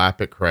overlap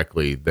it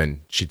correctly,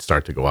 then she'd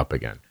start to go up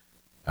again.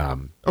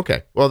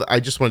 Okay. Well, I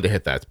just wanted to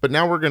hit that. But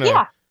now we're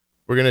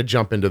gonna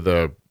jump into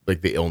the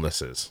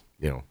illnesses.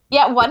 Yeah.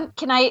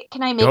 Can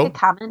I make a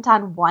comment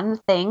on one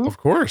thing? Of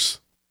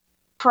course.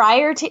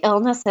 Prior to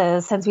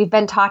illnesses, since we've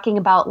been talking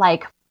about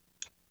like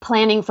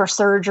planning for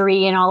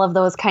surgery and all of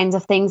those kinds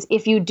of things,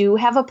 if you do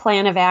have a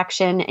plan of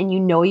action and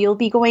you'll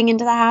be going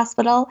into the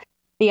hospital,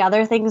 the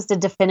other things to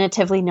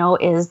definitively know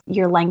is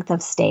your length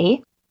of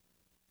stay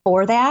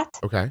for that.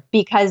 Okay.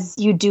 Because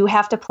you do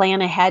have to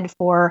plan ahead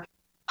for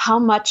how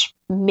much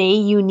may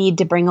you need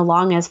to bring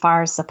along as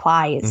far as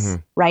supplies,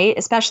 right?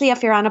 Especially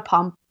if you're on a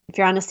pump, if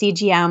you're on a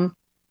CGM,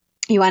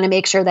 you want to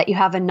make sure that you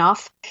have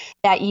enough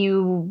that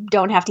you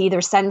don't have to either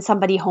send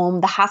somebody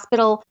home. The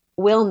hospital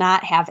will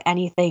not have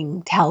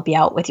anything to help you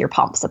out with your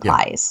pump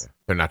supplies. Yeah.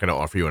 They're not going to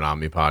offer you an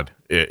Omnipod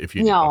if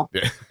you No,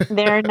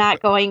 they're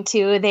not going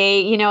to.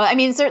 They,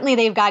 certainly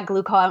they've got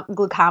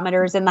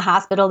glucometers in the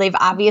hospital. They've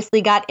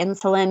obviously got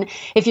insulin.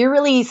 If you're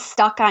really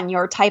stuck on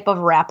your type of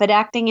rapid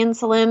acting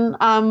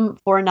insulin,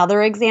 for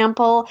another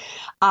example,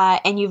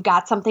 and you've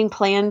got something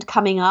planned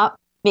coming up,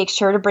 make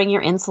sure to bring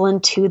your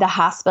insulin to the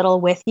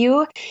hospital with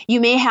you. You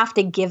may have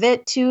to give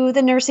it to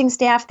the nursing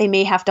staff. They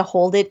may have to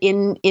hold it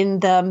in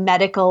the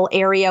medical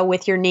area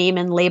with your name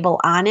and label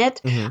on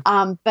it.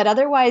 But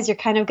otherwise, you're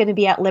kind of going to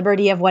be at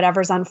liberty of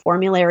whatever's on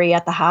formulary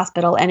at the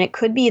hospital. And it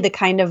could be the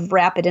kind of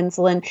rapid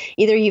insulin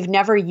either you've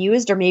never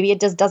used or maybe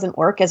it just doesn't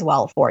work as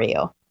well for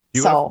you.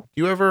 Have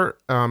you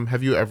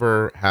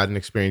ever had an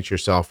experience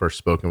yourself or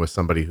spoken with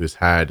somebody who's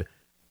had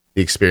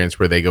the experience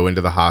where they go into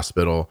the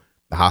hospital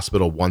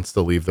wants to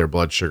leave their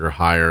blood sugar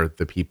higher.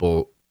 The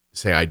people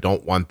say, I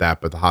don't want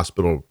that, but the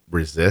hospital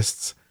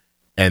resists.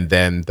 And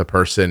then the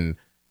person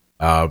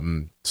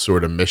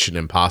sort of Mission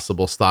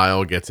Impossible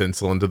style gets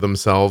insulin to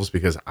themselves,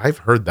 because I've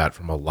heard that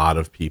from a lot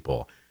of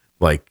people.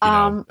 Like,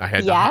 I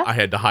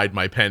had to hide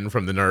my pen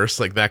from the nurse,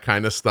 like that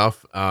kind of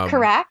stuff.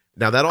 Correct.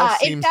 Now that all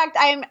seems. In fact,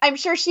 I'm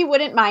sure she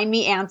wouldn't mind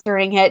me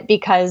answering it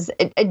because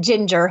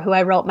Ginger, who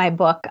I wrote my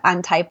book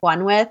on type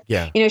 1 with,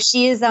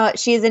 she is an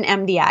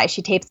MDI.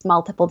 She takes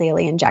multiple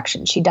daily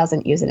injections. She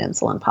doesn't use an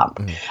insulin pump.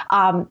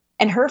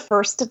 And her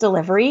first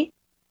delivery,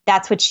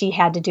 that's what she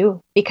had to do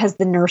because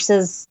the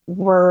nurses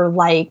were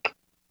like,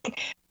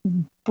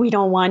 we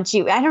don't want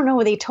you. I don't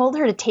know. They told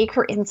her to take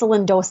her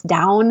insulin dose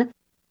down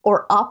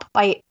or up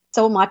by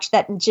so much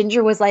that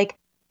Ginger was like,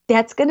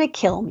 that's going to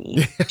kill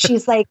me.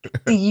 She's like,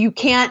 you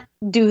can't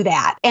do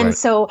that. And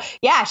so,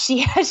 she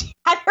had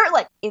her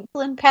like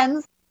insulin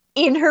pens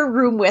in her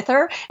room with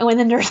her. And when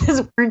the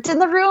nurses weren't in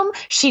the room,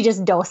 she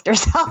just dosed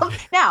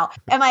herself. Now,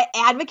 am I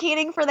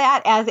advocating for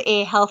that as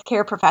a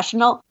healthcare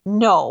professional?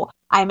 No,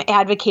 I'm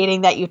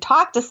advocating that you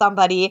talk to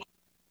somebody.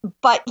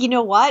 But you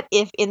know what?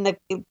 If in the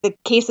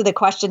case of the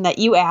question that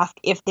you ask,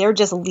 if they're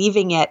just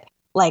leaving it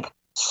like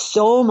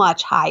so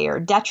much higher,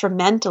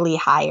 detrimentally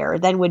higher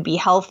than would be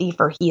healthy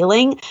for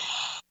healing,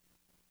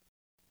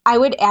 I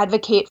would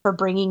advocate for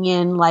bringing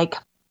in like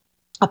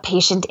a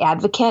patient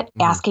advocate,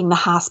 asking the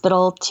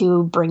hospital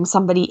to bring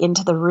somebody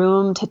into the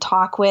room to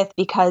talk with,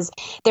 because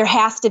there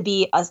has to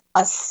be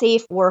a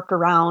safe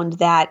workaround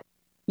that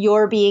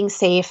you're being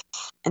safe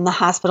and the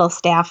hospital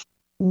staff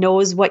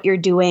knows what you're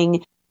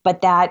doing,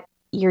 but that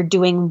you're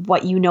doing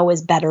what you know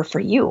is better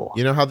for you.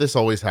 You know how this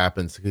always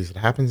happens, because it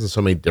happens in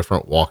so many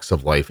different walks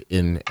of life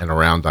in and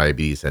around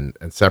diabetes and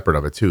separate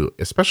of it too,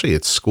 especially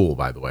at school,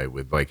 by the way,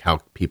 with like how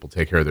people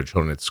take care of their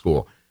children at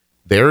school.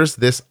 There's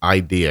this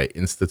idea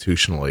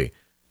institutionally,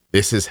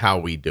 this is how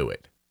we do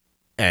it.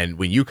 And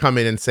when you come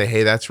in and say,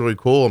 hey, that's really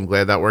cool, I'm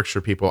glad that works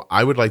for people,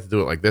 I would like to do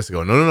it like this. I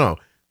go, no,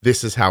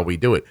 this is how we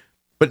do it.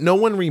 But no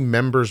one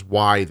remembers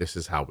why this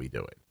is how we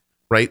do it,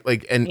 right?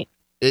 Like, and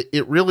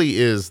it really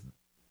is,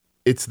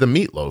 it's the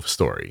meatloaf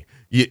story.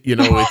 You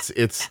know,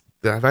 it's.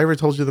 Have I ever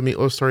told you the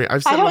meatloaf story?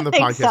 I've said it on the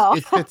podcast. So.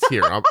 It fits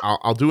here.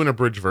 I'll do an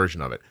abridged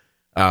version of it.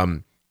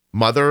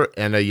 Mother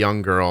and a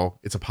young girl.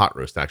 It's a pot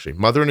roast, actually.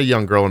 Mother and a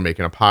young girl are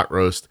making a pot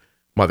roast.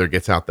 Mother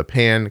gets out the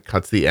pan,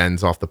 cuts the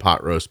ends off the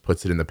pot roast,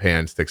 puts it in the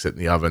pan, sticks it in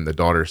the oven. The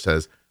daughter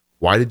says,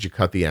 "Why did you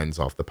cut the ends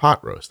off the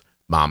pot roast?"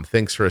 Mom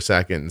thinks for a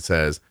second and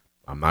says,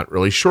 "I'm not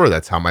really sure.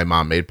 That's how my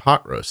mom made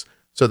pot roast."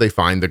 So they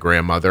find the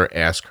grandmother,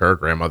 ask her.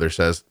 Grandmother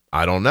says,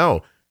 "I don't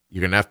know. You're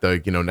going to have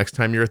to, next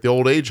time you're at the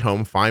old age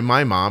home, find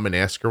my mom and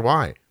ask her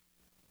why."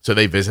 So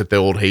they visit the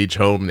old age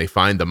home. They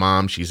find the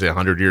mom. She's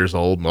 100 years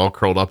old and all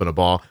curled up in a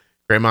ball.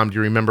 "Grandmom, do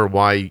you remember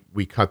why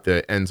we cut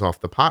the ends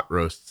off the pot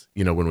roasts,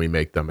 when we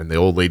make them?" And the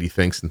old lady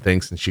thinks,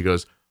 and she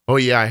goes, "Oh,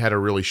 yeah, I had a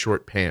really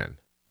short pan."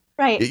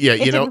 Right. Yeah,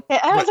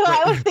 that's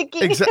what I was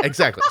thinking.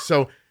 Exactly.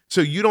 So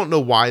you don't know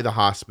why the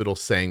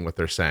hospital's saying what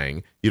they're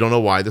saying. You don't know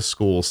why the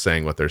school's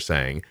saying what they're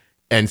saying.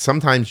 And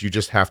sometimes you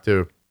just have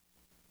to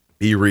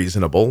be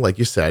reasonable, like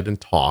you said,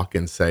 and talk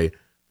and say,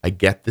 "I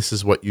get this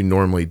is what you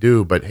normally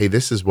do, but hey,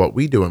 this is what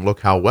we do, and look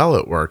how well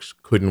it works.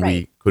 Couldn't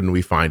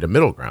we find a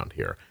middle ground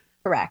here?"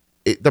 Correct.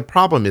 The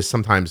problem is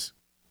sometimes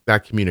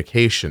that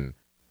communication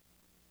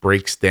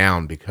breaks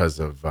down because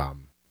of, I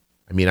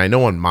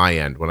know on my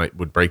end, when it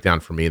would break down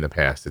for me in the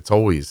past, it's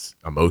always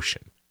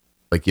emotion.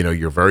 Like,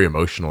 you're very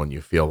emotional and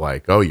you feel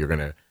like, oh, you're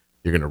going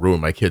to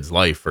ruin my kid's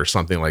life or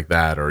something like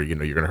that. Or, you're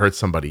going to hurt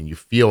somebody, and you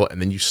feel,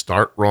 and then you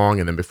start wrong.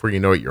 And then before you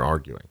know it, you're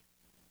arguing.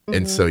 Mm-hmm.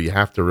 And so you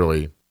have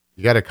to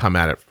you got to come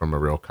at it from a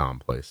real calm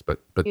place. But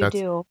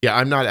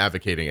I'm not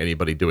advocating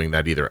anybody doing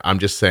that either. I'm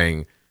just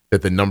saying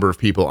that the number of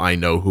people I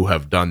know who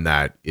have done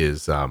that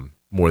is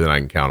more than I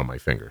can count on my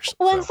fingers.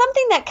 Well, and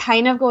something that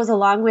kind of goes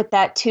along with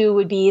that too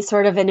would be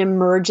sort of an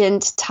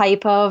emergent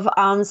type of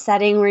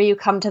setting where you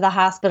come to the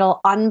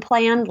hospital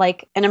unplanned,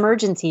 like an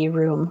emergency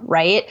room,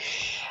 right?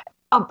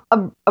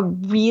 A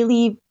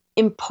really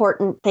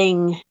important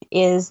thing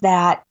is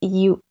that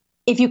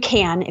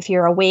if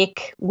you're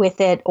awake with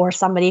it, or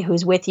somebody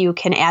who's with you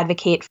can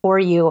advocate for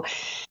you,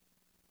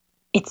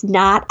 it's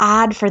not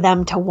odd for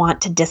them to want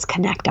to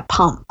disconnect a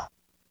pump.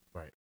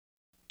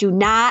 Do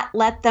not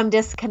let them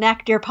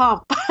disconnect your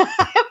pump.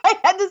 If I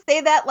had to say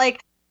that like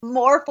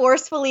more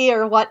forcefully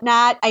or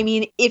whatnot,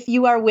 if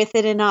you are with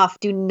it enough,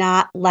 do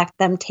not let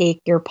them take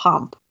your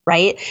pump,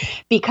 right?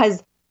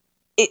 Because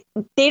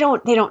they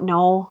don't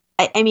know.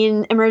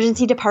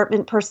 Emergency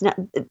department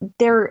personnel,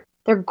 they're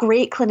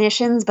great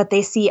clinicians, but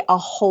they see a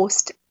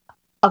host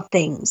of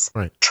things,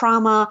 right?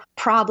 Trauma,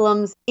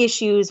 problems,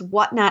 issues,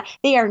 whatnot.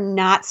 They are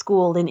not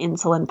schooled in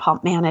insulin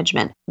pump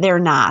management. They're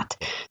not.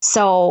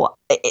 So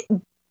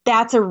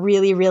that's a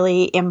really,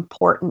 really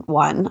important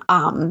one.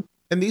 And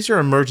these are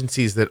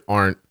emergencies that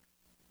aren't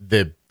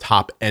the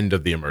top end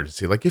of the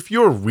emergency. Like if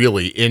you're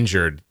really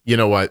injured, you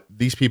know what?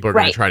 These people are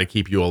going to try to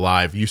keep you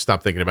alive. You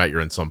stop thinking about your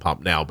insulin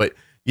pump now, but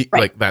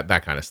like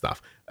that kind of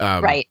stuff.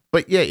 Right.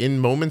 But yeah, in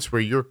moments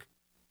where you're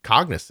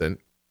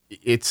cognizant,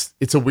 it's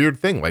a weird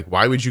thing. Like,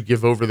 why would you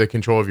give over the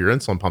control of your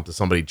insulin pump to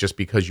somebody just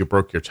because you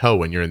broke your toe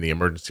when you're in the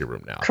emergency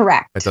room now?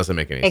 Correct. That doesn't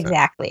make any sense.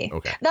 Exactly.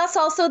 Okay. That's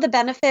also the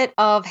benefit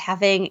of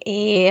having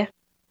a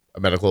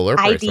medical alert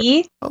ID.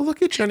 Bracelet. Oh,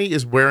 look at Jenny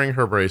is wearing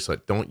her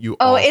bracelet. Don't you?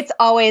 Oh, it's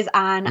always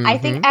on. Mm-hmm. I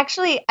think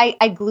actually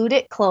I glued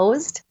it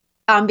closed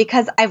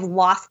because I've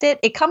lost it.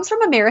 It comes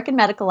from American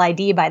Medical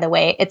ID, by the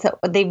way.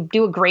 They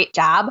do a great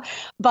job,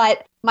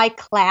 but my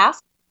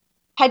clasp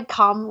had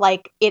come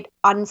like it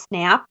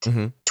unsnapped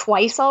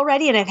twice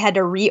already, and I've had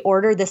to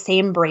reorder the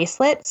same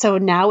bracelet. So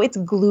now it's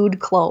glued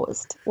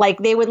closed. Like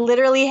they would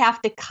literally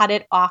have to cut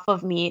it off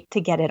of me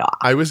to get it off.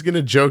 I was going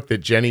to joke that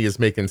Jenny is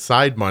making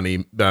side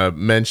money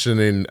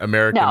mentioning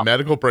American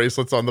medical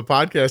bracelets on the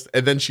podcast.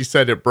 And then she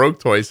said it broke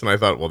twice. And I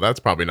thought, well, that's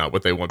probably not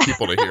what they want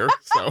people to hear.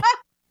 So.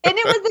 And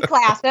it was the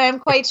clasp. And I'm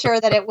quite sure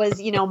that it was,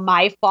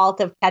 my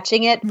fault of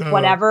catching it,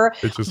 whatever.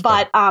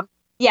 But,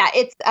 yeah,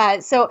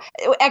 it's so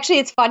actually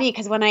it's funny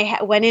because when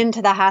I went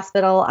into the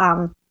hospital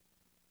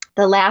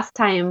the last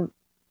time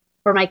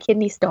for my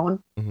kidney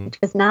stone, which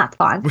was not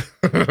fun.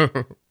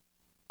 That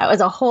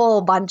was a whole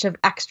bunch of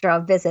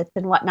extra visits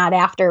and whatnot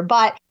after.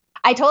 But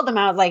I told them,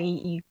 I was like,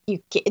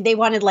 they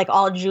wanted like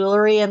all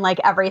jewelry and like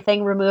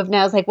everything removed. And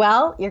I was like,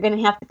 well, you're going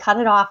to have to cut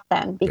it off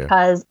then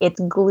because it's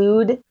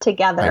glued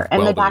together.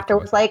 And the doctor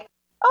was like,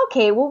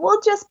 okay, well, we'll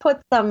just put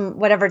some,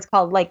 whatever it's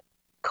called, like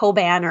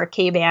Coban or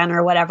K-ban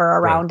or whatever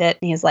around it.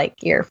 And he's like,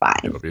 you're fine.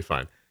 It'll be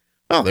fine.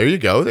 Oh, there you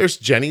go. There's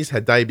Jenny's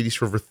had diabetes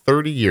for over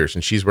 30 years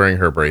and she's wearing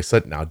her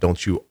bracelet. Now,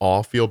 don't you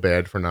all feel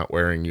bad for not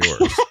wearing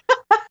yours?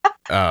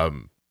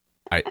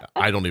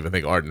 I don't even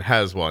think Arden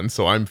has one,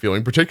 so I'm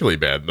feeling particularly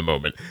bad in the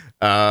moment.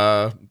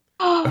 I'm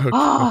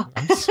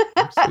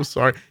so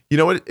sorry. You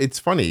know what? It's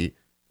funny.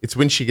 It's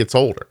when she gets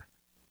older.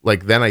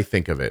 Like, then I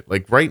think of it.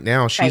 Like, right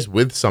now, she's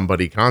with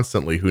somebody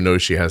constantly who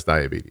knows she has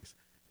diabetes.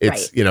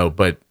 It's,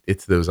 but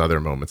it's those other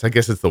moments. I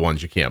guess it's the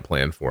ones you can't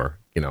plan for,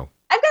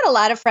 I've got a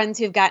lot of friends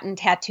who've gotten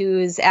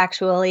tattoos,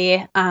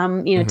 actually,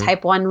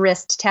 type 1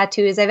 wrist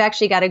tattoos. I've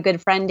actually got a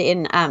good friend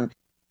in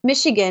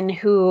Michigan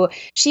who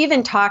she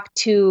even talked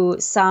to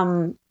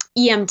some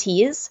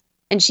EMTs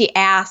and she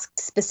asked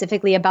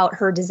specifically about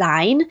her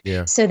design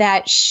so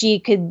that she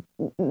could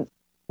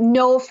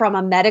know from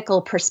a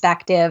medical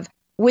perspective,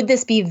 would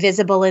this be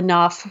visible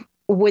enough?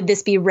 Would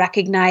this be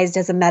recognized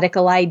as a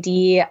medical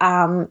ID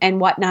and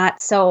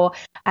whatnot? So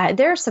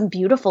there are some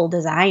beautiful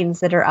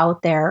designs that are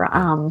out there.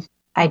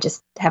 I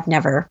just have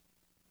never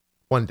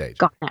gone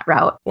that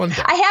route. One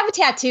day. I have a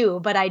tattoo,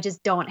 but I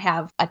just don't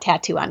have a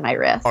tattoo on my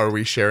wrist. Are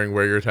we sharing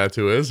where your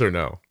tattoo is or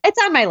no?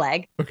 It's on my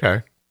leg.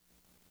 Okay.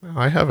 Well,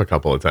 I have a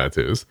couple of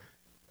tattoos.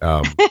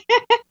 I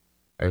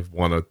have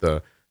one at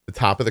the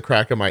top of the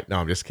crack of my... No,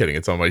 I'm just kidding.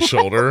 It's on my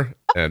shoulder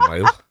and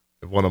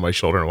one on my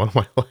shoulder and one on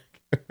my leg.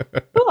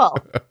 Cool.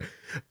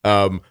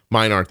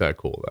 Mine aren't that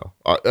cool though.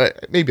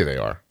 Maybe they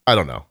are. I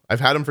don't know.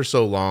 I've had them for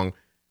so long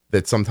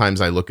that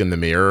sometimes I look in the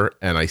mirror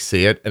and I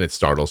see it and it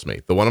startles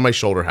me. The one on my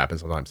shoulder happens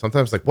sometimes.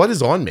 Sometimes like, what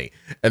is on me?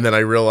 And then I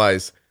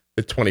realize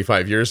that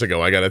 25 years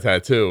ago I got a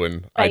tattoo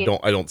and I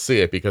don't see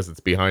it because it's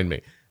behind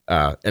me.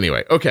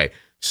 Anyway, okay.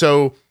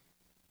 So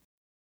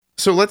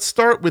let's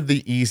start with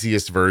the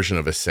easiest version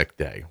of a sick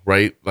day,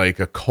 right? Like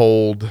a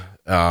cold,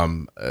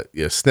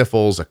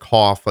 sniffles, a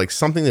cough, like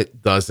something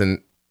that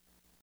doesn't,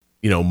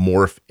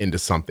 morph into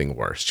something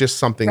worse. Just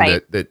something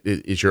that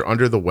is you're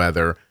under the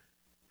weather.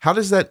 How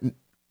does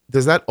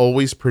that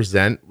always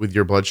present with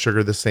your blood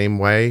sugar the same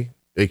way?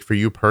 Like for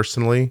you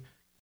personally?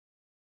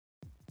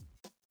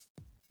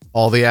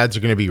 All the ads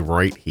are going to be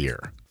right here.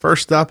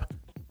 First up,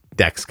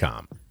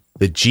 Dexcom,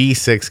 the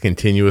G6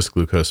 continuous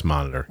glucose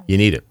monitor. You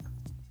need it.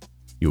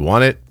 You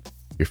want it.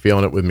 You're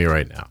feeling it with me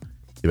right now.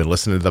 You've been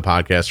listening to the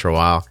podcast for a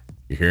while.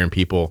 You're hearing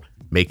people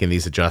making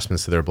these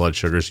adjustments to their blood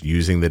sugars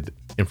using the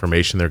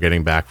information they're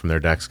getting back from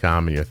their Dexcom,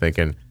 and you're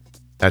thinking,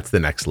 that's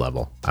the next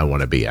level. I want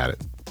to be at it.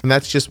 And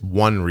that's just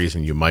one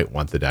reason you might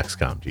want the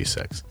Dexcom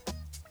G6.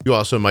 You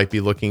also might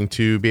be looking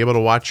to be able to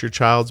watch your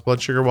child's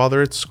blood sugar while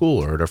they're at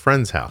school or at a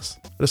friend's house,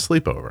 at a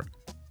sleepover.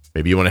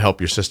 Maybe you want to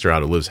help your sister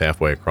out who lives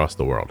halfway across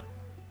the world.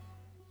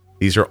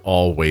 These are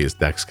all ways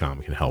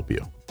Dexcom can help you.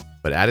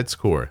 But at its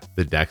core,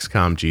 the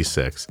Dexcom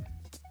G6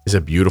 is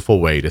a beautiful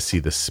way to see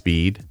the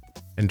speed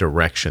and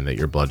direction that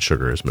your blood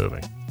sugar is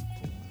moving.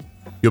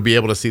 You'll be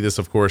able to see this,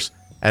 of course,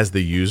 as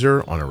the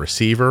user on a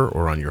receiver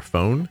or on your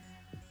phone,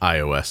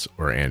 iOS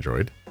or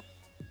Android.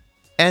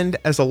 And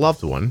as a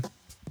loved one,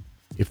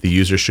 if the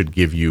user should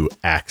give you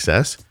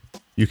access,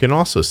 you can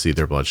also see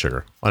their blood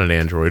sugar on an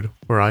Android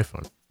or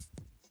iPhone.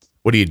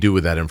 What do you do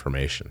with that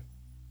information?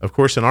 Of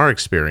course, in our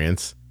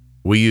experience,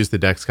 we use the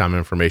Dexcom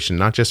information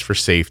not just for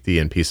safety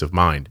and peace of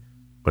mind,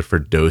 but for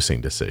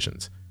dosing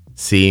decisions,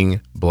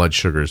 seeing blood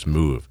sugars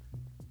move,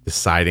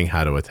 deciding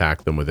how to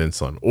attack them with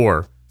insulin,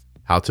 or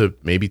how to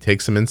maybe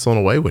take some insulin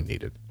away when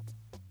needed.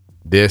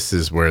 This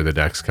is where the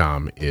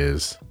Dexcom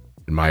is,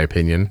 in my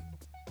opinion,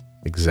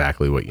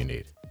 exactly what you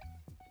need.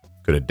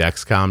 Go to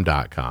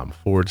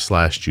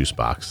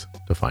dexcom.com/juicebox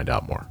to find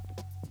out more.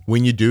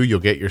 When you do, you'll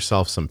get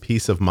yourself some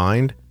peace of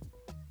mind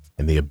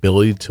and the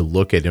ability to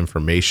look at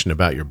information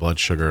about your blood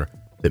sugar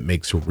that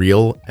makes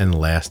real and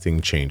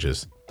lasting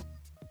changes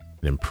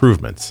and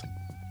improvements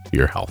to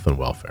your health and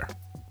welfare.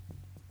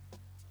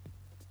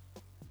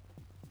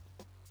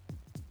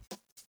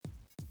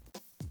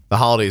 The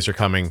holidays are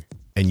coming,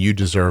 and you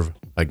deserve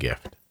a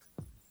gift.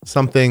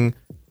 Something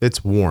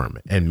that's warm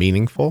and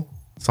meaningful,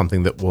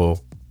 something that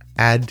will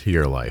add to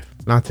your life,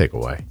 not take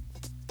away.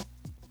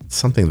 It's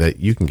something that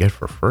you can get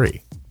for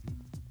free.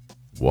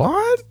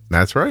 What?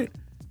 That's right.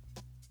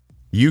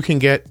 You can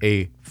get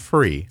a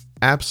free,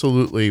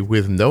 absolutely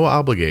with no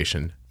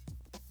obligation,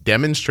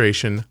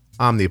 demonstration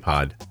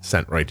Omnipod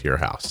sent right to your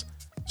house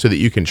so that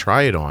you can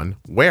try it on,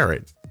 wear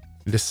it,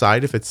 and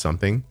decide if it's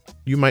something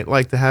you might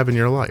like to have in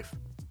your life.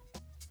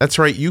 That's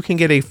right. You can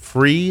get a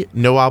free,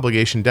 no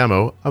obligation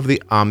demo of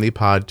the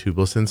Omnipod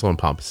tubeless insulin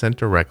pump sent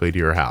directly to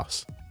your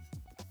house.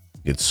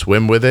 You can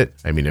swim with it.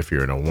 I mean, if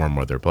you're in a warm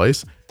weather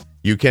place,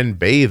 you can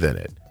bathe in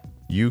it.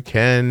 You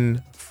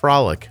can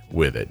frolic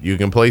with it. You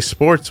can play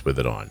sports with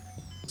it on.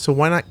 So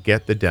why not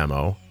get the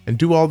demo and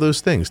do all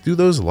those things? Do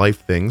those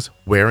life things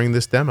wearing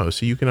this demo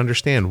so you can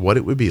understand what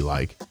it would be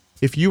like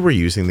if you were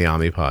using the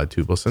Omnipod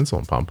tubeless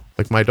insulin pump,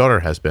 like my daughter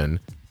has been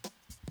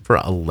for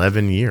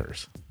 11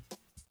 years.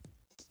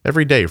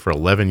 Every day for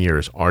 11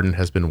 years, Arden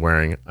has been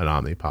wearing an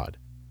Omnipod.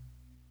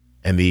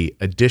 And the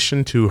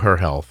addition to her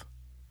health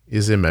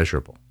is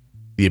immeasurable.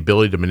 The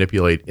ability to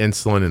manipulate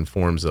insulin in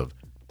forms of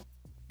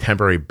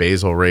temporary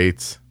basal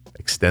rates,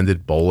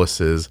 extended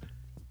boluses,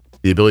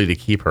 the ability to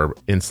keep her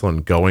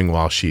insulin going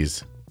while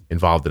she's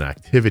involved in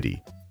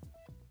activity,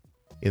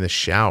 in the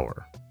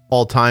shower,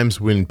 all times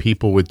when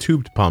people with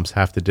tubed pumps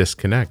have to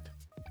disconnect.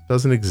 It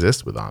doesn't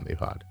exist with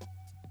Omnipod.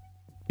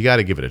 You got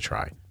to give it a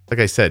try. Like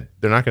I said,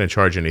 they're not going to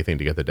charge anything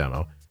to get the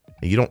demo,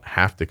 and you don't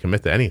have to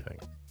commit to anything.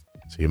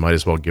 So you might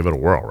as well give it a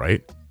whirl,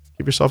 right?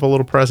 Give yourself a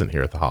little present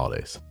here at the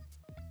holidays.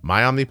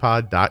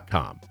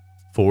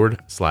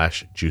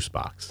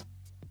 myomnipod.com/juicebox.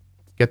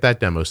 Get that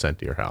demo sent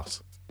to your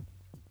house.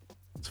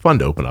 It's fun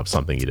to open up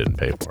something you didn't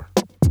pay for.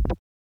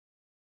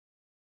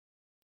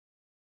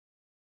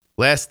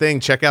 Last thing,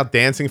 check out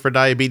Dancing for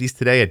Diabetes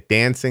today at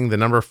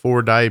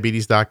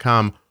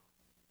dancing4diabetes.com,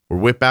 or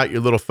whip out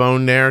your little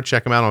phone there.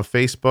 Check them out on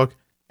Facebook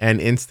and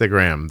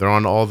Instagram. They're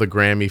on all the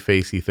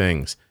Grammy-facey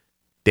things.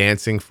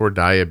 Dancing for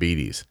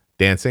Diabetes.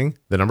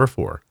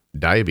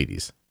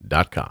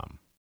 Dancing4diabetes.com.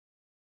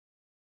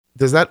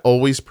 Does that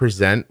always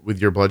present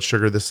with your blood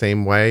sugar the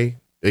same way?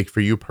 Like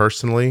for you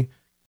personally?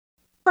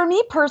 For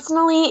me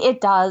personally, it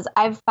does.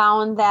 I've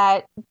found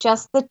that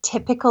just the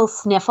typical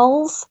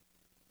sniffles,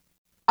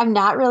 I'm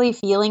not really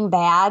feeling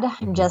bad.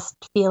 I'm just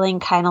feeling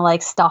kind of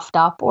like stuffed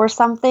up or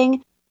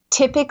something.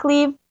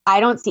 Typically,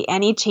 I don't see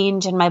any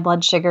change in my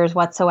blood sugars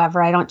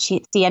whatsoever. I don't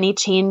see any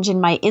change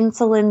in my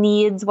insulin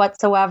needs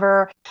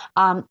whatsoever.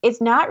 It's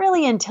not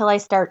really until I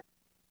start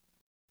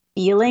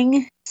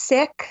feeling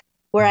sick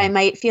where I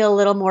might feel a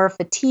little more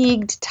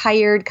fatigued,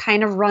 tired,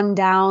 kind of run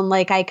down,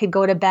 like I could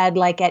go to bed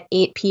like at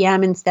 8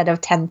 p.m. instead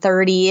of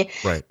 10:30,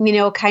 right.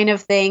 Kind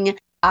of thing.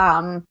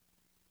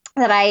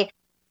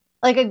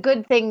 Like a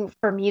good thing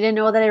for me to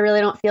know that I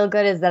really don't feel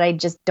good is that I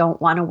just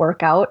don't want to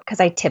work out, because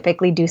I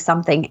typically do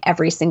something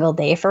every single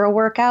day for a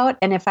workout.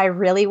 And if I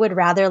really would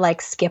rather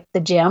like skip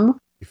the gym,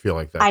 you feel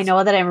like that? I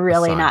know that I'm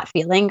really not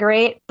feeling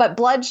great. But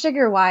blood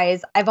sugar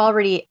wise, I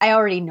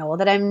already know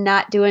that I'm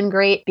not doing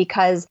great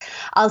because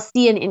I'll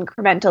see an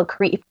incremental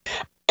creep.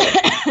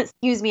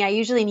 Excuse me. I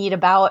usually need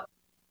about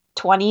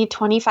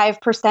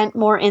 20-25%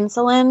 more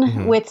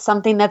insulin with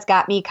something that's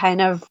got me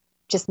kind of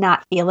just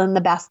not feeling the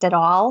best at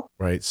all.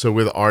 Right. So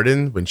with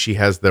Arden, when she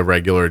has the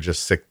regular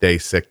just sick day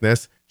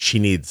sickness,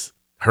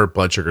 her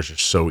blood sugars are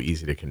so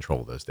easy to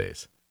control those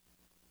days.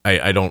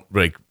 I don't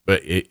like,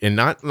 but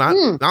not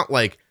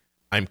like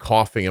I'm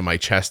coughing and my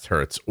chest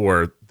hurts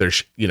or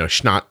there's,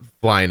 snot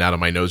flying out of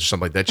my nose or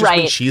something like that. Just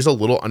when she's a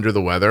little under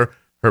the weather,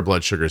 her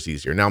blood sugar is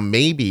easier. Now,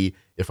 maybe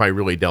if I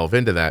really delve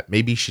into that,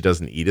 maybe she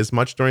doesn't eat as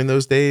much during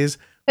those days.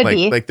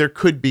 Like there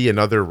could be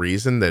another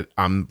reason that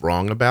I'm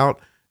wrong about.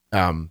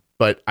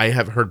 But I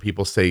have heard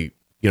people say,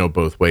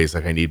 both ways,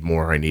 like I need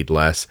more, I need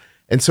less.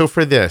 And so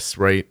for this,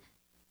 right,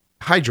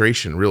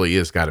 hydration really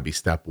is got to be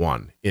step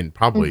one in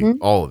probably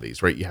all of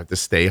these, right? You have to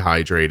stay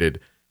hydrated,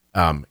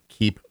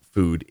 keep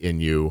food in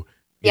you,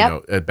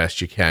 as best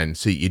you can,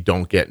 so you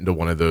don't get into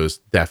one of those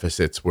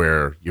deficits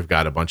where you've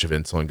got a bunch of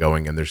insulin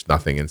going and there's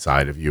nothing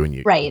inside of you and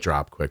you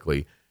drop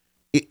quickly.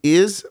 It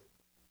is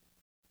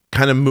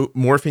kind of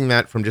morphing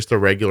that from just a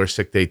regular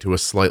sick day to a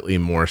slightly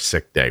more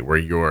sick day where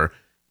you're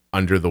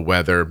under the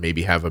weather,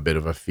 maybe have a bit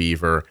of a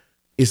fever.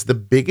 Is the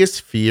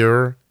biggest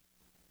fear,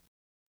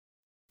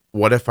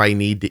 what if I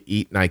need to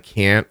eat and I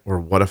can't? Or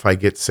what if I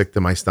get sick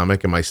to my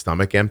stomach and my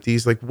stomach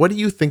empties? Like, what do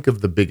you think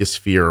of the biggest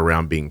fear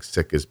around being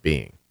sick as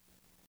being?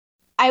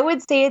 I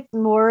would say it's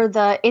more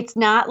it's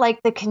not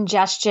like the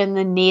congestion,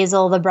 the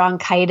nasal, the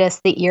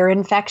bronchitis, the ear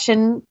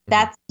infection.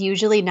 That's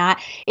usually not.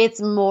 It's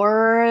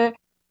more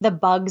the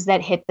bugs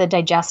that hit the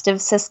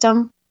digestive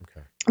system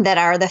that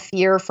are the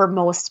fear for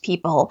most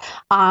people.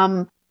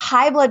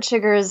 High blood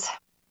sugars,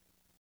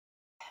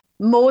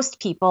 most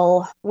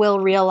people will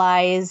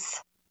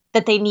realize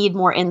that they need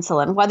more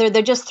insulin, whether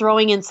they're just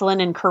throwing insulin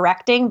and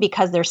correcting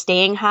because they're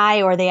staying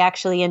high, or they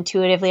actually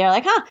intuitively are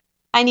like,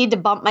 I need to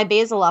bump my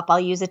basal up. I'll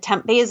use a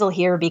temp basal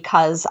here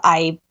because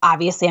I'm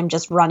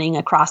just running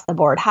across the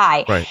board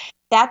high. Right.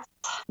 That's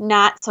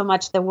not so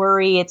much the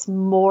worry. It's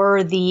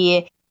more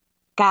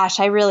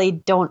gosh, I really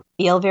don't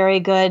feel very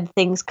good.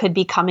 Things could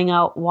be coming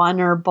out one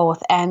or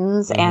both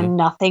ends and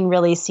nothing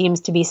really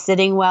seems to be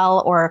sitting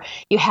well, or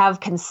you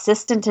have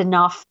consistent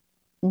enough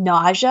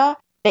nausea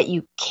that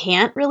you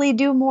can't really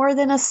do more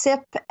than a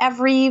sip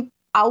every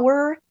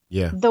hour.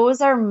 Yeah.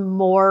 Those are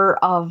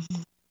more of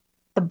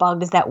the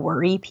bugs that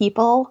worry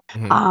people.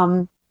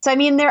 So, I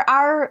mean, there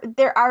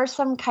are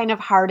some kind of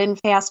hard and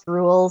fast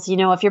rules. You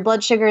know, if your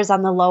blood sugar is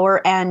on the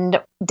lower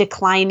end,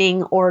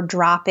 declining or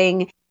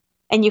dropping,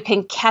 and you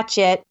can catch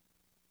it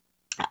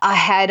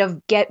ahead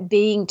of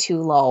being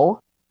too low,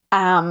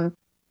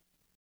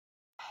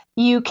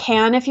 you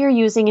can, if you're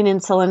using an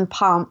insulin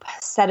pump,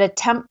 set a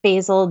temp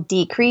basal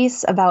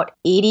decrease about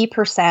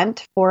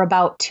 80% for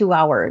about 2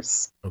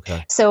 hours.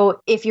 Okay. So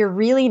if you're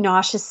really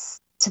nauseous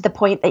to the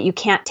point that you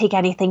can't take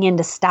anything in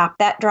to stop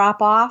that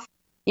drop off,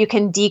 you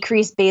can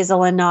decrease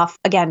basal enough,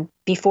 again,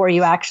 before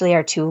you actually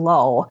are too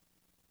low,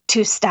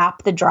 to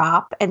stop the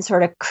drop and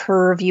sort of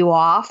curve you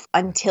off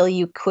until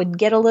you could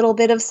get a little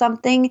bit of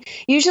something.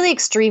 Usually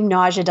extreme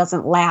nausea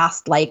doesn't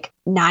last like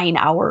 9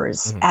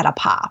 hours at a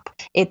pop.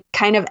 It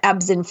kind of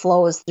ebbs and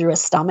flows through a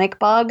stomach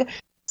bug.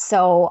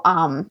 So,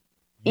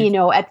 you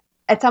know, at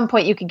some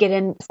point you could get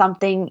in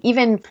something,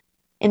 even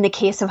in the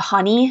case of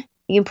honey,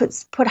 you can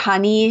put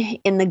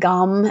honey in the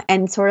gum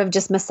and sort of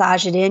just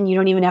massage it in. You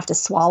don't even have to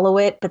swallow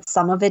it, but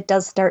some of it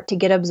does start to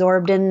get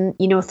absorbed in,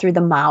 you know, through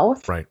the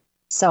mouth. Right.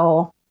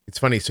 So it's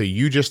funny. So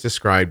you just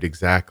described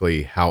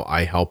exactly how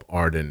I help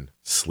Arden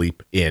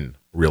sleep in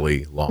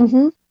really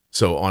long.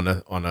 So on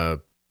a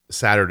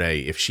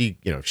Saturday, if she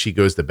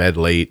goes to bed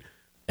late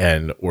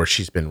or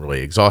she's been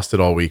really exhausted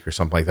all week or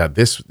something like that,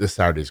 this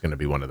Saturday is going to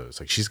be one of those.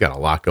 Like, she's got a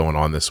lot going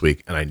on this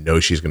week and I know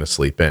she's going to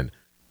sleep in.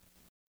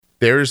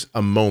 There's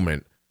a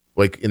moment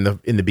like in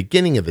the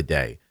beginning of the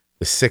day,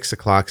 the 6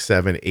 o'clock,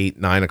 7, 8,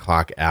 9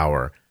 o'clock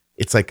hour,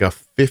 it's like a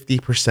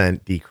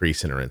 50%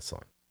 decrease in her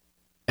insulin.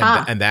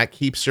 And that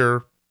keeps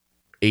her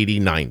 80,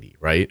 90,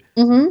 right?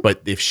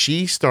 But if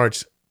she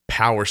starts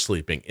power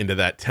sleeping into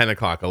that 10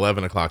 o'clock,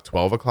 11 o'clock,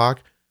 12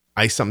 o'clock,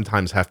 I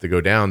sometimes have to go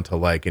down to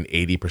like an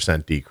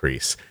 80%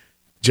 decrease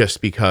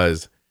just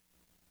because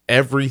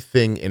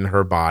everything in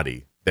her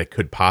body that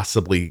could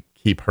possibly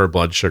keep her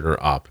blood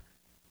sugar up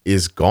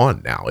is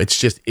gone now.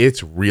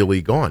 It's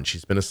really gone.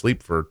 She's been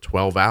asleep for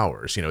 12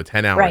 hours,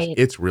 10 hours. Right.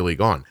 It's really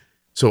gone.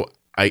 So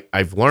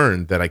I've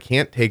learned that I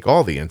can't take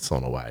all the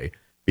insulin away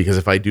because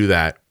if I do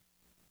that,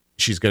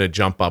 she's going to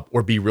jump up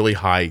or be really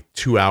high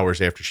 2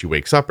 hours after she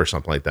wakes up or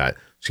something like that.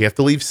 So you have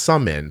to leave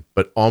some in,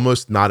 but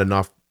almost not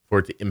enough for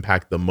it to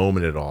impact the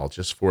moment at all,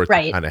 just for it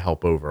to kind of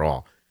help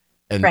overall.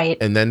 And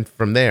then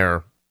from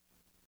there,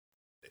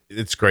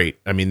 it's great.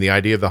 I mean, the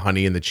idea of the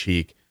honey in the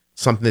cheek,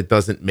 something that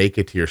doesn't make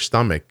it to your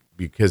stomach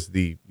because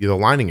the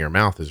lining of your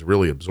mouth is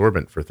really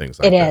absorbent for things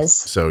like that. It is.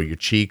 So your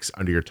cheeks,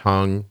 under your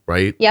tongue,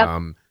 right?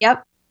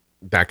 Yep.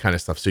 That kind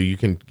of stuff. So you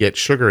can get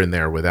sugar in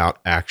there without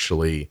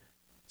actually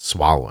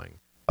swallowing.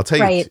 I'll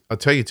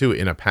tell you too,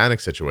 in a panic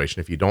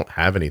situation, if you don't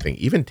have anything,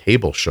 even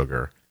table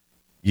sugar,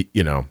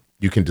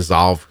 you can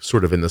dissolve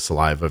sort of in the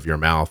saliva of your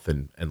mouth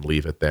and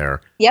leave it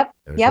there. Yep.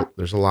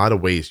 There's a lot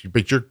of ways,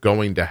 but you're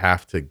going to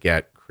have to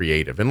get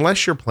creative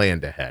unless you're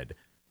planned ahead,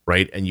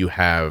 right? And you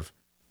have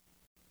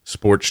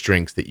sports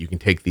drinks that you can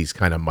take these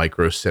kind of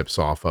micro sips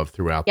off of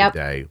throughout the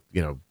day,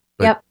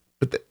 but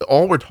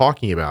all we're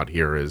talking about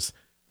here is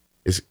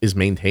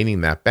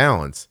maintaining that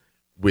balance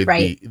with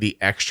the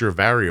extra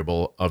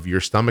variable of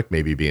your stomach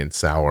maybe being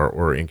sour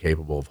or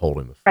incapable of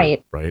holding the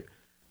food, right?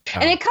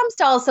 And it comes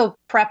to also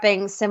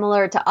prepping,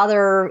 similar to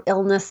other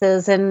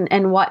illnesses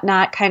and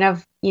whatnot, kind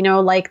of,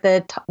 like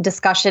the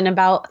discussion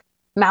about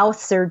mouth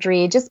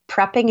surgery, just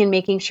prepping and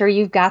making sure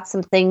you've got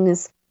some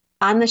things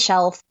on the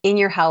shelf in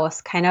your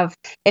house, kind of,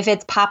 if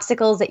it's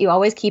popsicles that you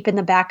always keep in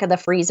the back of the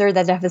freezer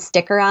that have a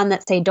sticker on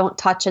that say don't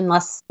touch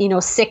unless,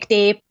 sick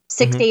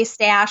day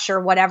stash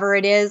or whatever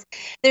it is.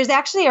 There's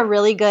actually a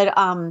really good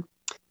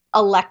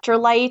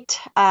electrolyte.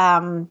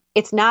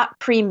 It's not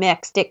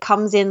pre-mixed. It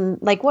comes in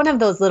like one of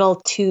those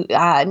little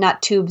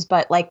not tubes,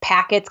 but like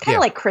packets, kind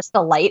of like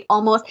Crystal Light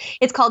almost.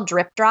 It's called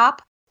Drip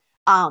Drop.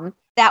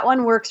 That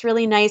one works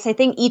really nice. I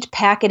think each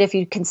packet, if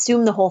you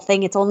consume the whole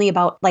thing, it's only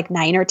about like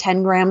 9 or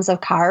 10 grams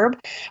of carb.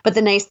 But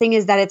the nice thing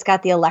is that it's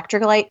got the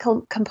electrolyte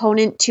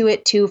component to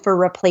it too, for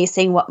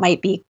replacing what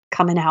might be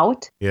coming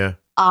out. Yeah.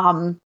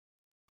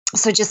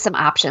 So just some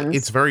options.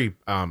 It's very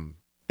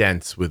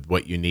dense with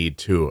what you need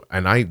too.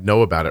 And I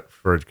know about it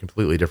for a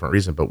completely different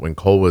reason. But when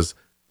Cole was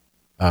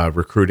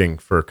recruiting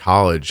for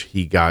college,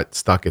 he got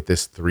stuck at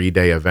this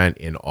 3-day event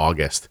in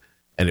August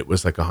and it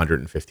was like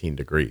 115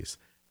 degrees.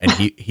 And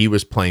he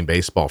was playing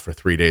baseball for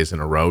 3 days in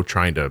a row,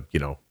 trying to,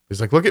 he's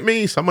like, look at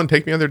me, someone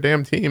take me on their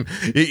damn team,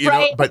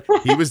 know, but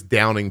he was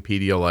downing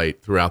Pedialyte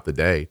throughout the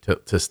day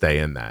to stay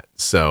in that.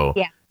 So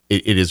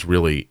it is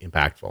really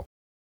impactful.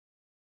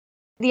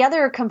 the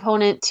other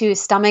component to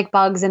stomach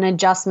bugs and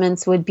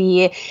adjustments would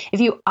be if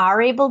you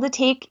are able to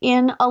take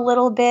in a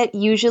little bit,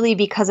 usually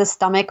because a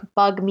stomach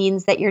bug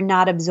means that you're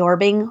not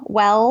absorbing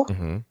well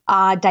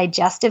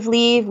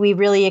digestively. We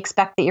really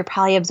expect that you're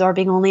probably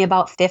absorbing only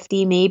about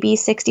 50, maybe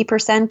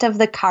 60% of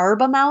the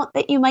carb amount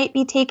that you might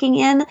be taking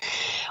in.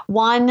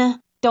 One,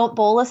 don't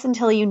bolus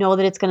until you know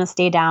that it's going to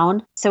stay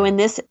down. So in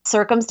this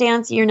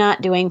circumstance, you're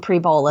not doing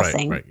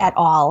pre-bolusing at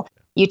all.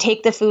 You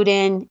take the food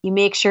in, you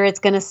make sure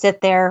it's going to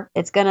sit there,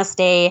 it's going to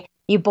stay.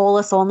 You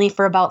bolus only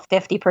for about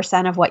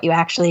 50% of what you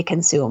actually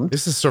consume.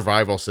 This is a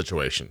survival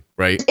situation,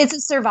 right? It's a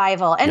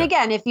survival. And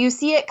again, if you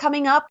see it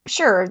coming up,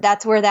 sure,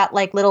 that's where that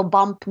like little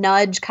bump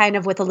nudge kind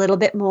of with a little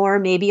bit more,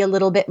 maybe a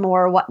little bit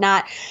more,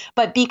 whatnot.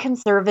 But be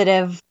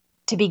conservative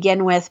to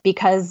begin with,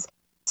 because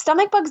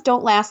stomach bugs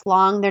don't last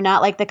long. They're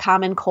not like the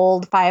common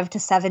cold, 5 to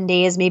 7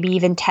 days, maybe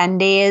even 10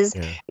 days.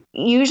 Yeah.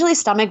 Usually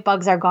stomach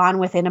bugs are gone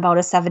within about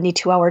a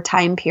 72-hour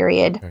time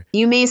period. Okay.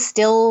 You may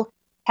still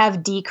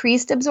have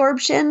decreased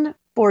absorption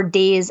for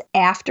days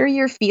after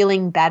you're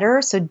feeling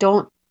better. So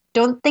don't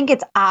think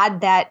it's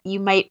odd that you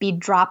might be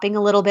dropping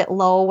a little bit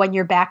low when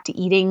you're back to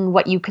eating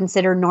what you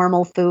consider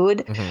normal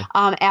food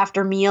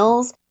after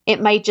meals. It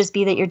might just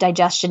be that your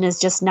digestion is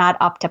just not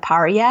up to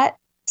par yet.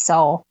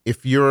 So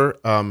if you're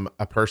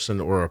a person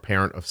or a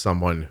parent of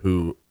someone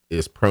who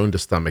is prone to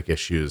stomach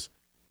issues,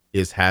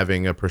 is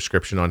having a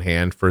prescription on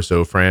hand for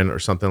Zofran or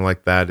something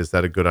like that, is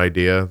that a good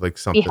idea? Like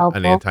something,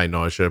 an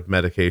anti-nausea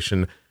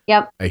medication?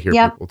 Yep. I hear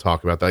people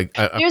talk about that.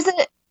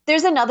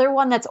 There's another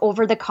one that's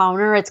over the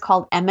counter. It's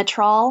called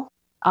Emetrol,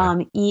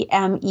 Emetrol,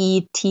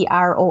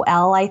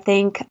 I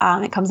think.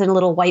 It comes in a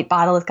little white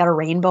bottle. It's got a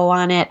rainbow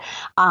on it.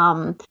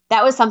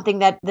 That was something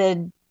that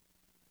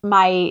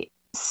my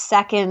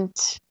second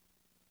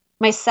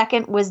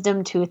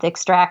wisdom tooth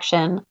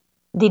extraction,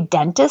 the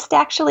dentist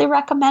actually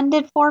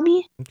recommended for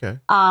me. Okay.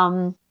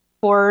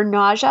 For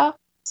nausea.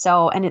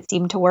 So, and it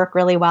seemed to work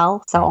really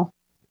well. So,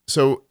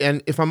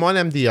 and if I'm on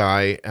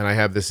MDI and I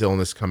have this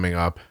illness coming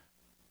up,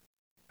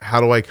 how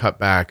do I cut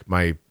back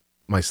my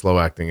slow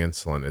acting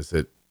insulin? Is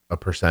it a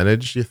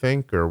percentage, you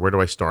think, or where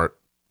do I start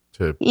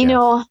to? You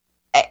know,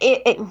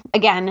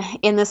 again,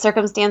 in the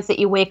circumstance that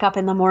you wake up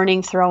in the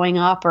morning throwing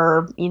up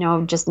or,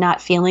 just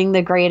not feeling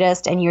the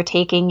greatest and you're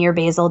taking your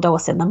basal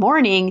dose in the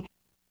morning,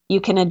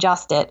 you can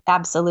adjust it.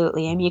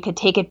 Absolutely. I mean, you could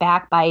take it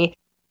back by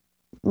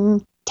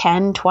 10,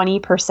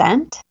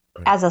 20%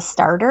 as a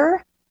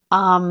starter.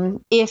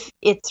 If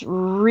it's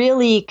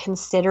really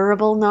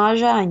considerable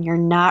nausea and you're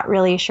not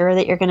really sure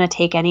that you're going to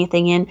take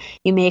anything in,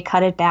 you may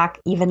cut it back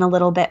even a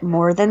little bit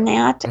more than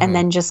that and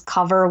then just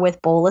cover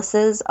with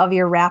boluses of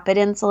your rapid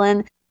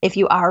insulin if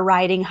you are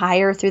riding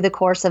higher through the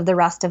course of the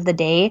rest of the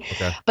day.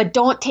 Okay. But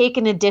don't take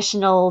an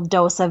additional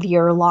dose of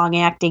your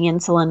long-acting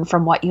insulin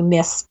from what you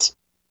missed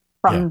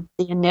from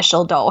the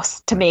initial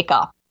dose to make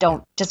up.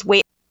 Don't just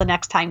wait the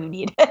next time you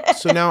need it.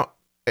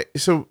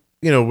 So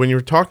when you're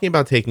talking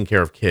about taking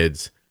care of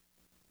kids,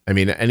 I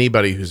mean,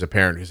 anybody who's a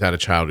parent who's had a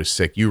child who's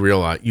sick, you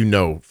realize,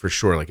 for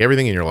sure, like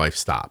everything in your life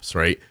stops,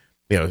 right?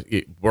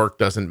 Work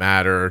doesn't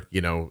matter.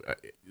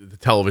 The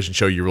television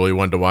show you really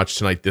wanted to watch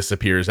tonight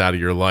disappears out of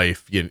your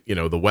life.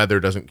 The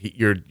weather doesn't.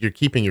 You're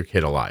keeping your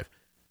kid alive.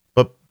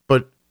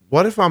 But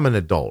what if I'm an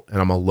adult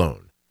and I'm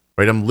alone,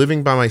 right? I'm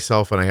living by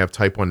myself and I have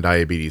type 1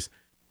 diabetes.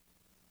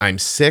 I'm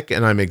sick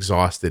and I'm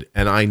exhausted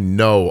and I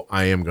know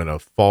I am going to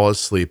fall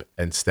asleep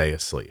and stay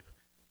asleep.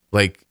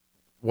 Like,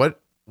 what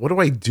do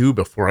I do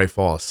before I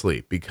fall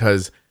asleep?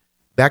 Because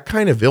that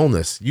kind of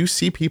illness, you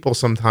see people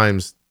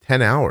sometimes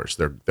 10 hours,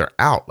 they're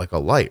out like a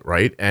light,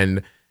 right?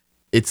 And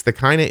it's the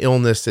kind of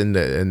illness and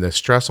the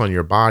stress on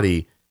your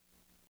body.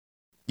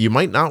 You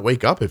might not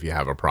wake up if you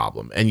have a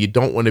problem, and you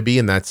don't want to be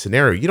in that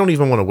scenario. You don't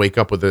even want to wake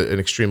up with an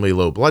extremely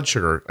low blood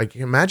sugar. Like,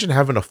 imagine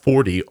having a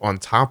 40 on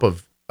top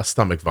of a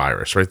stomach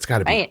virus, right? It's got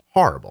to be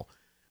horrible.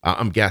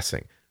 I'm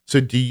guessing. So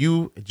did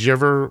you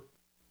ever,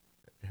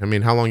 I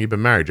mean, how long you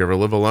been married? Did you ever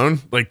live alone?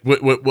 Like,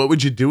 what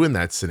would you do in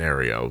that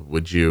scenario?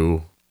 Would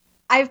you?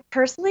 I've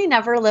personally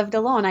never lived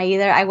alone.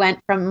 I went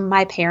from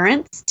my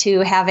parents to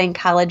having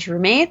college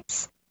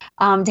roommates,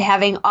 to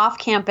having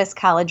off-campus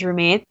college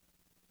roommates,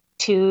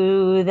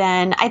 to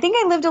then I think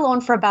I lived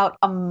alone for about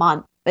a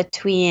month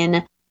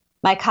between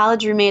my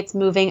college roommates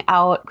moving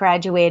out,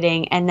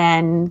 graduating, and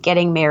then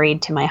getting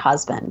married to my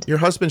husband. Your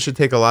husband should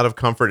take a lot of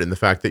comfort in the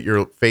fact that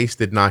your face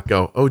did not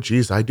go, oh,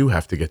 geez, I do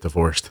have to get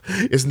divorced.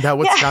 Isn't that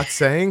what Scott's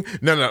saying?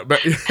 No, but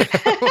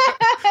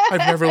I've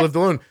never lived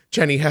alone.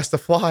 Jenny has to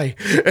fly.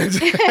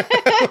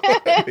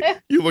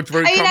 You looked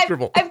very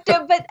comfortable.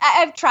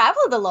 I've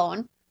traveled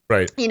alone.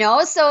 Right.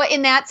 So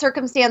in that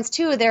circumstance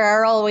too, there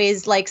are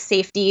always like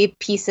safety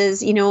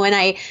pieces, when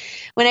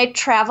I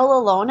travel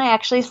alone, I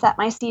actually set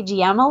my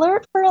CGM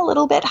alert for a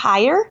little bit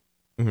higher,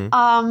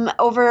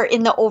 over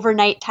in the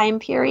overnight time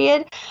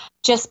period,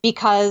 just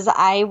because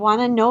I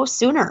want to know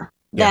sooner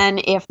than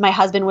if my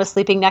husband was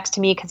sleeping next to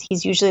me, because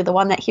he's usually the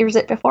one that hears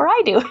it before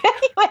I do.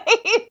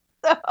 Anyway.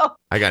 So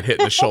I got hit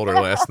in the shoulder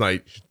last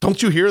night.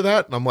 Don't you hear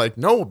that? And I'm like,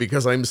 no,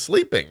 because I'm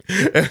sleeping.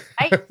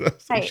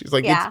 She's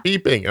like, it's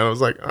beeping. And I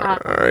was like, all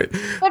right.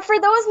 But for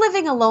those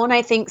living alone,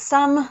 I think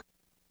some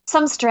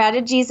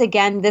strategies,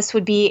 again, this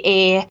would be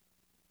a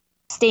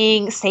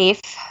staying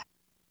safe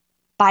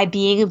by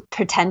being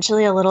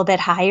potentially a little bit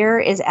higher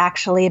is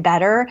actually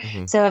better.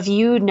 Mm-hmm. So if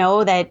you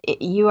know that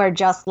you are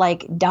just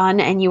like done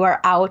and you are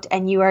out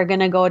and you are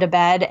going to go to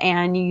bed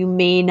and you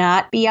may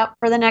not be up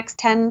for the next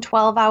 10,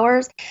 12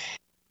 hours,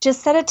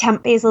 just set a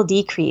temp basal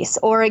decrease.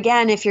 Or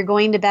again, if you're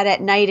going to bed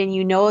at night and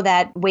you know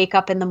that wake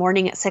up in the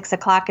morning at 6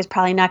 o'clock is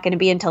probably not going to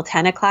be until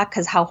 10 o'clock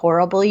because how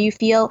horrible you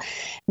feel,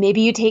 maybe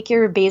you take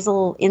your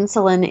basal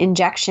insulin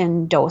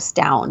injection dose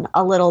down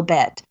a little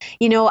bit.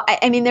 You know,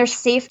 I mean, there's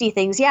safety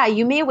things. Yeah,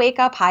 you may wake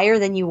up higher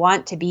than you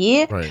want to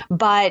be, right,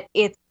 but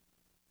it's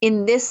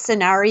in this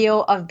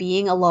scenario of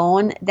being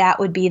alone, that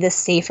would be the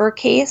safer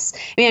case.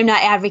 I mean, I'm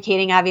not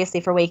advocating, obviously,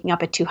 for waking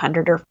up at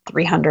 200 or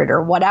 300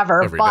 or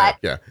whatever, but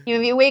yeah, you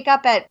know, if you wake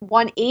up at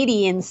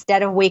 180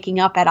 instead of waking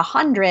up at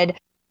 100,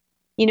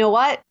 you know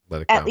what?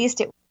 At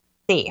least it's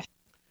safe.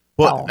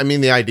 Well, I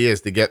mean, the idea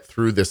is to get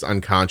through this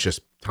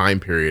unconscious time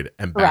period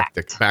and back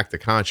to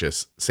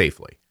conscious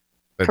safely.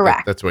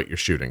 Correct. That's what you're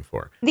shooting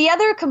for. The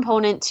other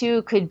component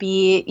too could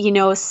be, you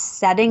know,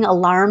 setting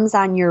alarms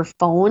on your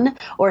phone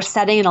or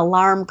setting an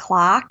alarm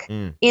clock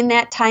in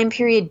that time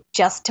period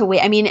just to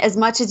wait. I mean, as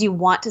much as you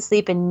want to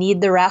sleep and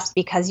need the rest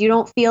because you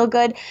don't feel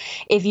good,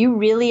 if you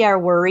really are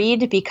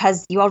worried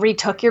because you already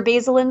took your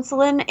basal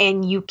insulin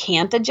and you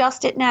can't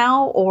adjust it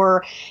now,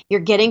 or you're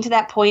getting to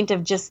that point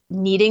of just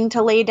needing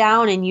to lay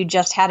down and you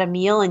just had a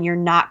meal and you're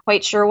not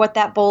quite sure what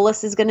that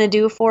bolus is going to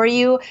do for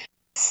you,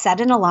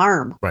 set an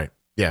alarm. Right.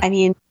 Yeah. I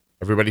mean,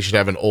 everybody should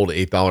have an old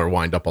 $8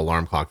 wind-up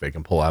alarm clock they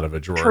can pull out of a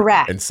drawer.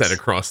 Correct. And set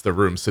across the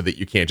room so that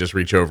you can't just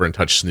reach over and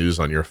touch snooze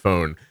on your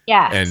phone.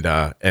 Yes.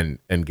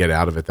 And get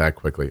out of it that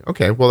quickly.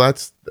 Okay, well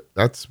that's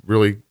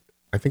really,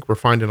 I think we're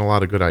finding a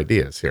lot of good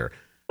ideas here.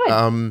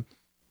 Good.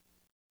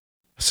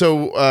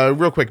 So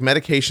real quick,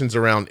 medications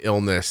around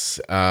illness,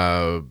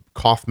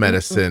 cough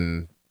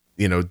medicine.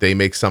 You know, they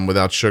make some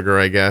without sugar,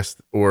 I guess,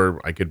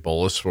 or I could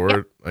bolus for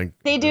it.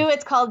 They do.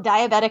 It's called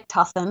diabetic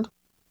tussin.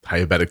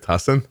 Diabetic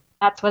tussin?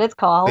 That's what it's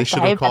called.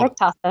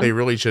 They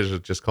really should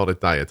have just called it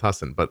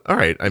Diatussin. But all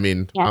right, I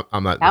mean,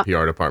 I'm not in the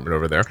PR department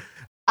over there.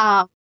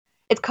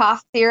 It's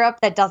cough syrup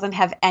that doesn't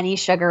have any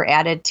sugar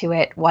added to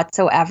it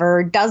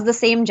whatsoever. Does the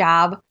same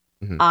job,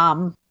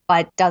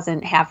 but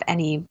doesn't have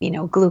any, you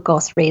know,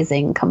 glucose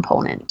raising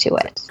component to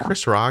it. So.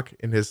 Chris Rock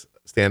in his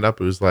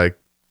stand-up was like,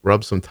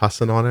 rub some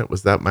tussin on it.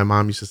 Was that my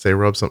mom used to say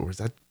rub some? Was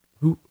that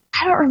who?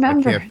 I don't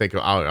remember. I can't think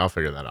of. I'll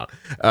figure that out.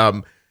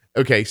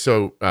 Okay,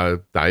 so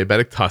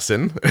diabetic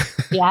tussin.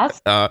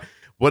 Yes.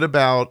 What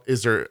about,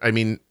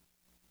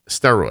 steroids?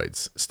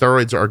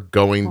 Steroids are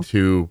going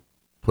to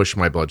push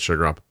my blood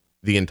sugar up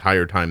the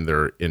entire time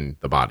they're in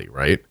the body,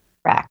 right?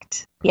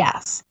 Correct.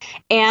 Yes.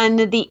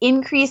 And the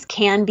increase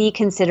can be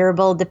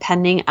considerable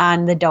depending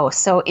on the dose.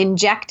 So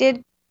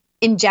injected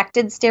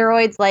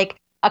steroids, like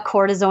a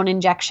cortisone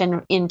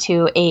injection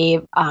into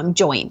a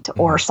joint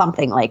or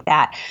something like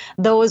that,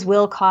 those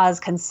will cause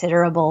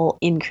considerable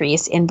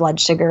increase in blood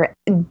sugar.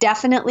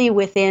 Definitely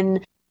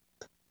within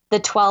the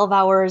 12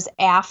 hours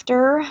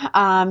after,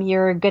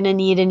 you're going to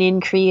need an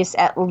increase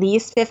at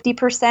least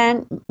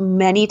 50%.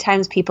 Many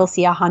times people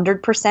see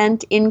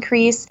 100%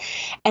 increase.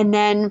 And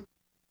then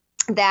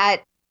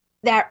that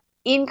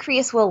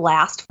increase will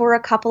last for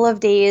a couple of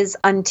days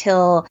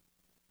until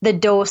the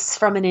dose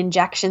from an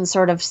injection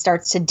sort of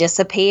starts to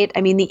dissipate.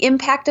 I mean, the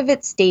impact of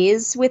it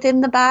stays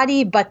within the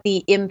body, but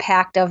the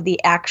impact of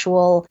the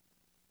actual,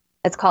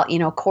 let's call it, you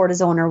know,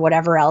 cortisone or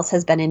whatever else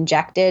has been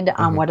injected,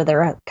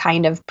 whether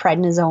kind of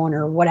prednisone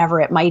or whatever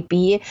it might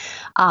be,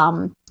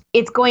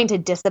 it's going to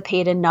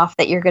dissipate enough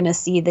that you're going to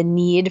see the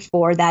need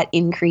for that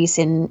increase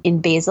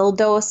in basal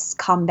dose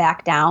come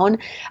back down.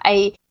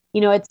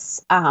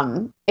 It's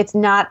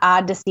not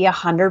odd to see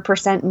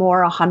 100%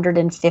 more,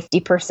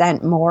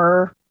 150%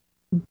 more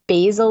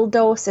basal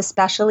dose,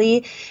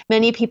 especially.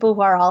 Many people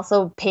who are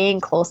also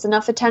paying close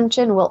enough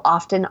attention will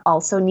often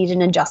also need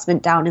an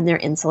adjustment down in their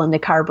insulin to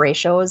carb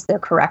ratios, their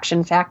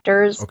correction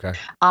factors. Okay.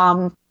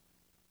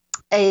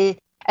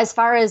 As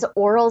far as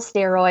oral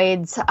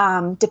steroids,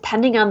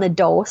 depending on the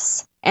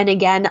dose, and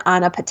again,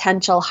 on a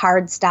potential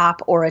hard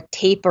stop or a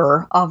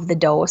taper of the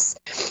dose,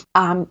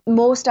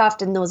 most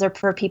often those are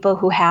for people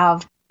who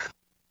have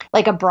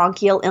like a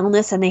bronchial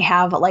illness and they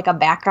have like a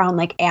background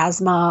like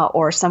asthma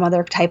or some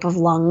other type of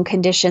lung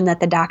condition that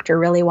the doctor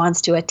really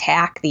wants to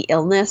attack the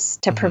illness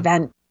to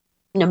prevent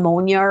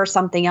pneumonia or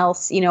something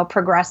else, you know,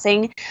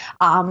 progressing.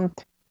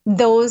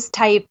 Those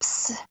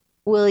types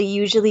will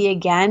usually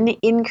again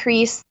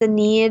increase the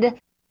need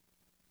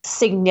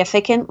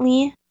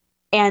significantly,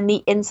 and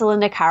the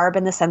insulin to carb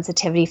and the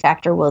sensitivity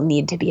factor will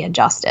need to be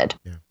adjusted.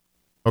 Yeah.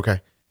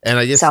 Okay. And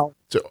I guess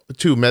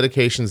two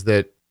medications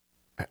that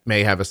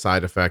may have a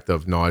side effect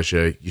of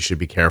nausea, you should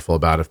be careful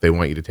about. If they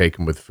want you to take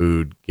them with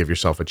food, give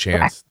yourself a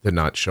chance to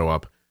not show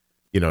up,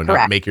 you know,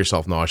 not make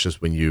yourself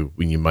nauseous when you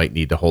might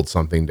need to hold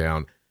something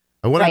down.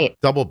 I want to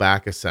double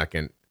back a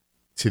second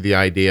to the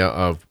idea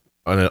of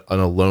an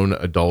alone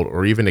adult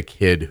or even a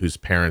kid whose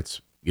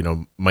parents,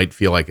 might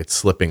feel like it's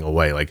slipping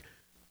away. Like,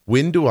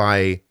 when do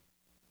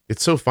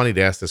it's so funny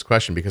to ask this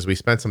question because we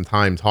spent some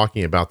time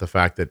talking about the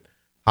fact that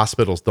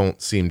hospitals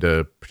don't seem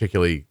to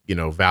particularly,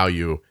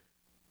 value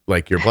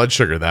like your blood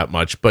sugar that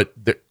much, but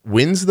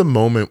when's the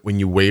moment when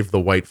you wave the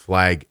white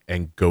flag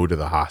and go to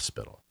the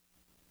hospital?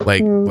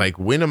 Like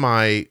when am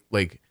I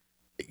like,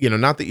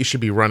 not that you should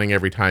be running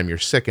every time you're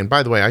sick. And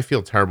by the way, I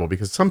feel terrible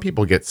because some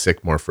people get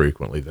sick more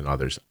frequently than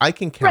others. I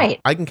can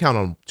count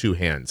on two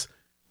hands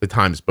the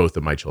times both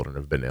of my children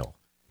have been ill.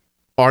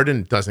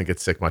 Arden doesn't get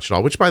sick much at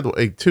all, which by the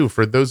way, too,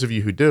 for those of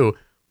you who do,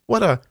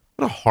 what a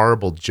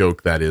horrible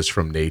joke that is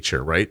from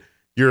nature, right?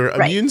 Your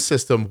immune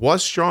system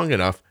was strong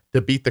enough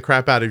to beat the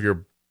crap out of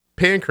your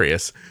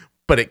pancreas,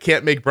 but it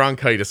can't make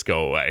bronchitis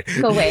go away.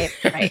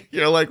 Right.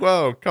 You're like,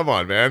 whoa, come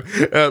on, man.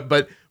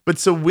 But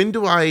so when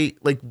do I,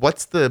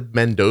 what's the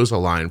Mendoza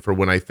line for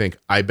when I think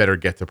I better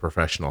get to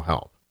professional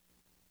help?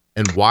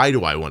 And why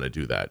do I want to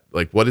do that?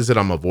 Like, what is it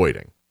I'm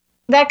avoiding?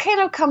 That kind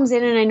of comes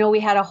in, and I know we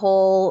had a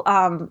whole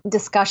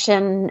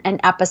discussion,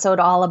 an episode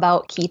all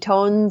about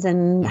ketones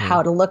and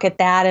how to look at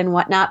that and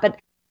whatnot, but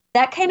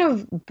that kind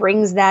of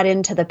brings that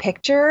into the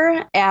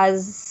picture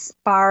as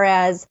far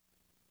as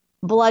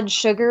blood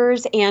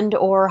sugars and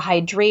or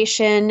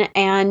hydration.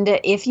 And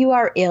if you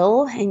are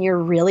ill and you're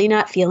really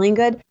not feeling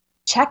good,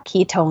 check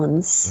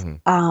ketones,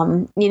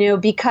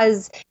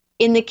 because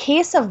in the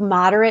case of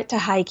moderate to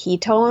high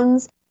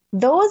ketones,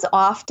 those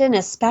often,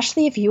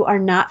 especially if you are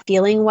not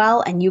feeling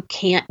well and you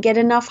can't get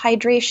enough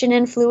hydration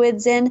and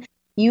fluids in,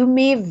 you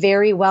may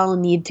very well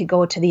need to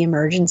go to the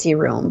emergency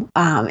room.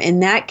 In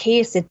that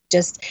case, and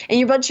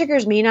your blood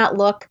sugars may not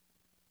look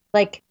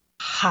like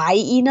high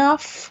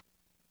enough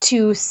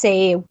to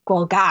say,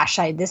 well, gosh,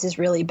 this is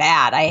really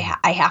bad.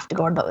 I have to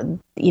go to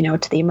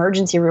the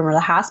emergency room or the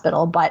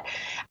hospital. But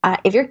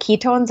if your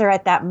ketones are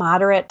at that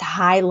moderate to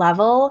high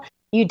level,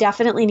 you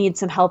definitely need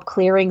some help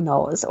clearing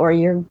those, or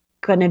you're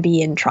going to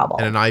be in trouble.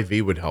 And an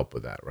IV would help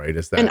with that, right?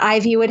 An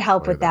IV would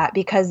help with that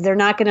because they're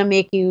not going to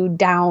make you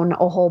down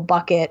a whole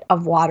bucket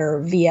of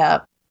water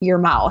via your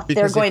mouth.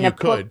 Because they're going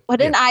to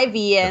put an IV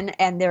in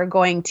and they're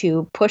going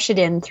to push it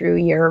in through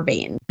your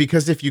vein.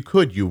 Because if you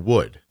could, you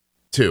would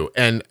too.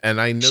 And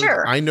I know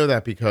I know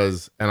that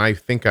because, and I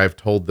think I've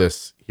told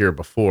this here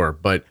before,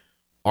 but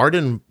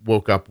Arden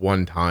woke up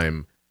one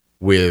time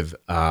with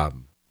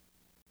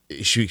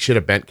she had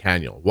a bent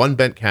cannula, one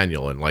bent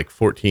cannula in like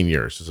 14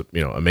 years. Is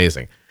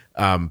amazing.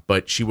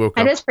 But she woke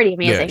up. That is pretty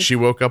amazing. Yeah, she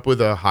woke up with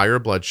a higher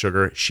blood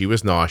sugar. She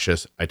was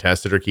nauseous. I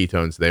tested her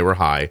ketones. They were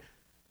high.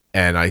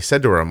 And I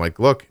said to her, I'm like,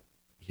 look,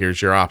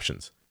 here's your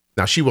options.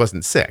 Now, she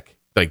wasn't sick.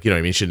 She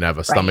didn't have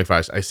a stomach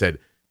virus. I said,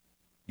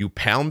 you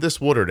pound this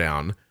water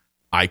down.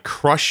 I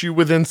crush you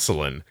with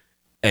insulin.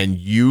 And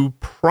you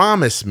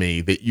promise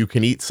me that you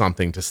can eat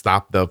something to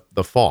stop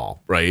the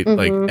fall, right?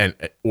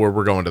 Or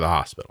we're going to the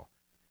hospital.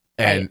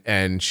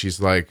 And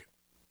she's like,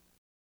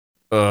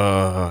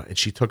 and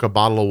she took a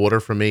bottle of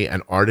water from me,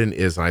 and Arden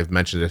is, and I've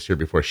mentioned this here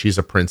before, she's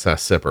a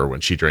princess sipper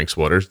when she drinks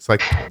water. It's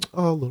like,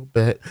 a little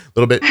bit.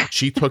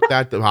 She took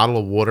that bottle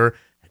of water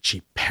and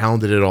she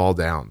pounded it all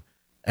down.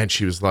 And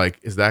she was like,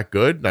 is that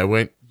good? And I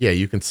went, yeah,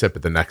 you can sip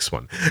at the next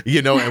one.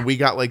 And we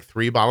got like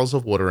 3 bottles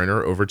of water in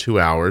her over 2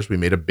 hours. We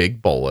made a big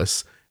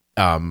bolus.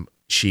 Her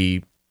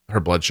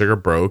blood sugar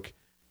broke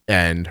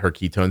and her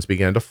ketones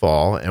began to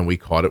fall, and we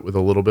caught it with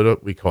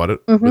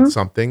with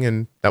something,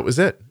 and that was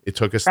it. It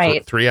took us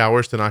 3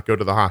 hours to not go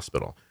to the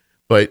hospital,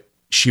 but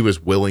she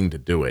was willing to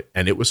do it,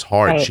 and it was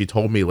hard. She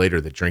told me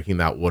later that drinking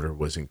that water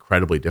was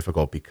incredibly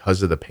difficult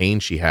because of the pain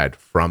she had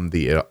from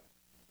the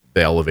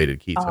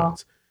elevated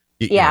ketones.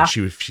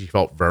 She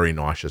felt very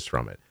nauseous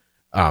from it.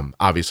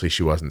 Obviously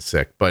she wasn't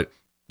sick, but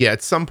yeah,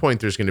 at some point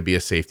there's going to be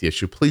a safety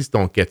issue. Please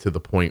don't get to the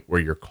point where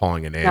you're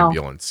calling an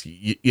ambulance.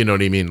 You know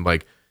what I mean?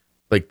 Like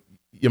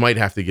you might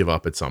have to give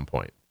up at some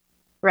point.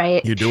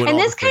 Right. You're doing and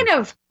this kind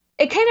of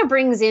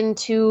brings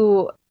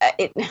into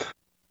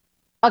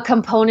a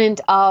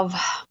component of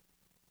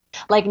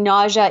like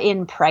nausea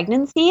in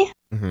pregnancy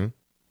can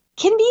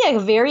be a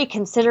very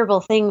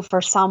considerable thing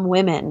for some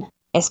women,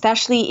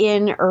 especially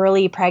in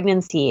early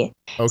pregnancy.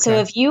 Okay. So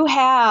if you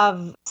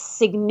have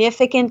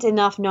significant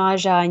enough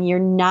nausea and you're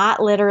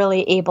not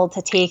literally able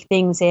to take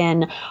things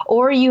in,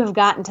 or you have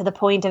gotten to the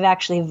point of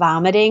actually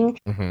vomiting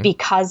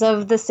because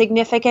of the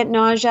significant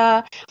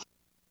nausea,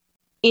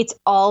 it's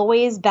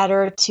always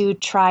better to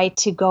try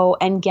to go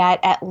and get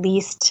at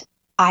least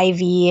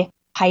IV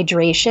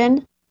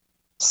hydration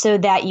so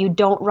that you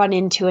don't run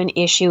into an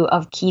issue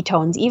of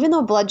ketones. Even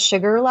though blood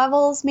sugar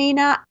levels may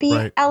not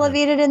be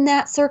elevated in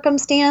that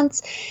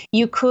circumstance,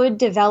 you could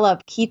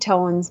develop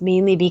ketones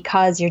mainly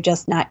because you're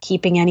just not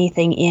keeping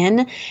anything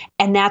in.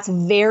 And that's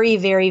very,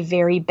 very,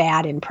 very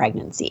bad in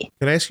pregnancy.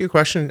 Can I ask you a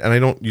question? And I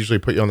don't usually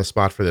put you on the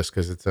spot for this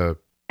because it's a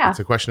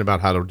question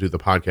about how to do the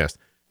podcast.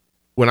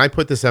 When I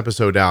put this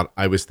episode out,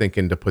 I was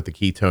thinking to put the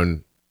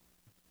ketone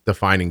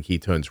defining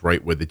ketones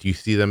right with it. Do you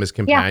see them as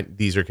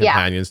these are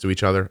companions to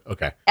each other?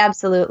 Okay.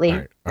 Absolutely. All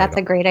right. That's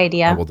a great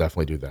idea. I will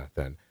definitely do that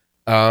then.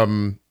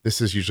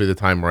 This is usually the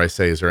time where I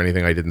say, is there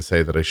anything I didn't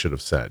say that I should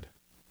have said?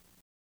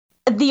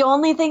 The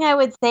only thing I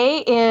would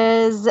say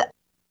is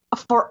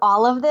for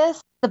all of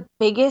this, the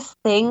biggest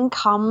thing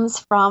comes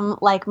from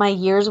like my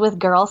years with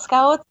Girl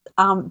Scouts.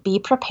 Be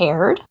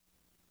prepared.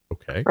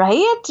 Okay.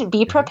 Right?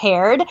 Be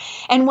prepared.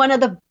 And one of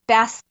the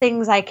best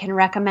things I can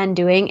recommend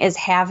doing is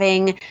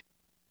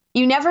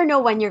you never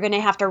know when you're going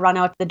to have to run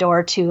out the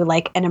door to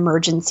like an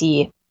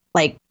emergency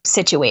like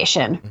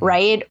situation,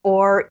 right?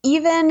 Or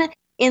even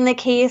in the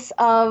case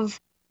of,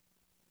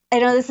 I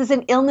know this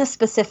isn't illness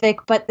specific,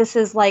 but this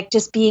is like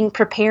just being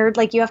prepared.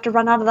 Like you have to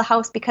run out of the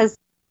house because,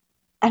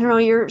 I don't know,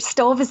 your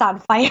stove is on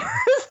fire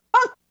or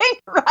something,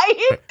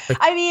 right?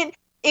 I mean,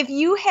 if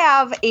you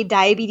have a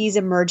diabetes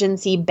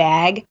emergency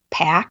bag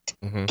packed,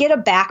 get a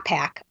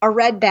backpack, a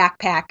red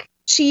backpack,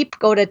 cheap,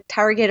 go to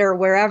Target or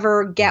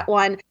wherever, get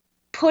one,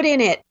 put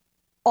in it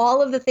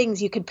all of the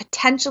things you could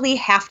potentially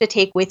have to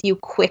take with you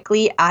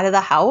quickly out of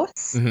the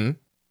house.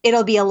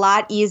 It'll be a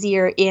lot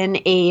easier in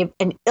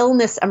an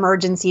illness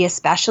emergency,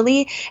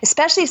 especially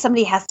if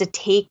somebody has to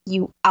take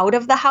you out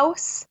of the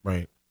house.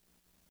 Right.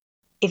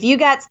 If you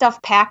got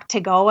stuff packed to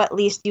go, at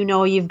least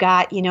you've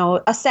got,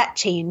 a set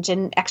change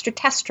and extra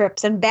test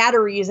strips and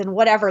batteries and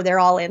whatever, they're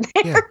all in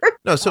there. Yeah.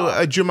 No, so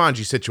a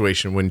Jumanji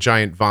situation when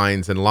giant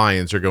vines and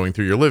lions are going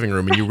through your living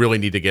room and you really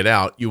need to get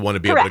out, you want to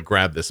be able to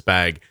grab this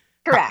bag.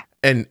 Correct.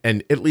 And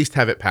at least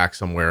have it packed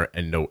somewhere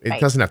and it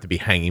doesn't have to be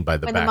hanging by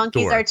the back door. When the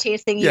monkeys are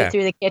chasing you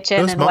through the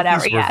kitchen and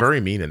whatever. Those monkeys were very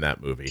mean in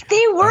that movie.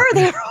 They were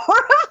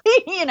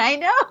horribly mean, I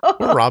know.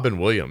 Or Robin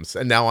Williams.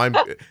 And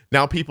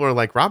now people are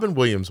like, Robin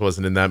Williams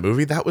wasn't in that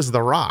movie. That was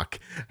The Rock.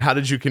 How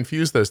did you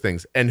confuse those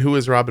things? And who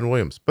is Robin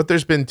Williams? But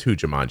there's been 2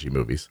 Jumanji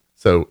movies.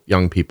 So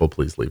young people,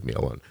 please leave me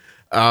alone.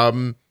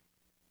 I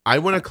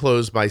want to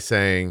close by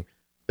saying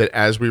that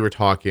as we were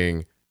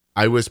talking,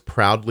 I was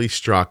proudly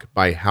struck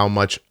by how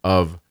much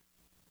of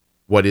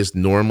what is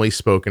normally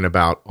spoken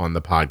about on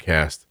the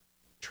podcast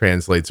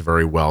translates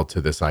very well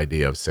to this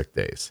idea of sick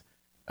days.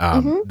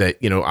 That,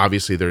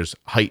 obviously there's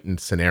heightened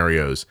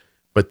scenarios,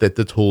 but that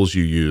the tools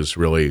you use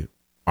really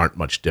aren't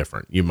much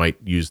different. You might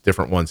use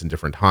different ones in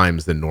different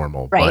times than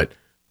normal, but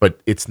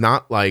it's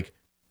not like,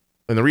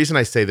 and the reason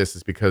I say this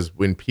is because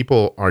when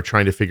people are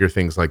trying to figure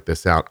things like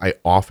this out, I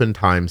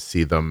oftentimes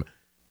see them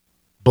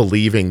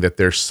believing that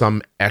there's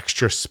some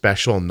extra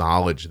special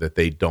knowledge that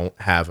they don't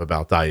have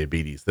about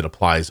diabetes that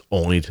applies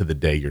only to the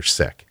day you're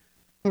sick.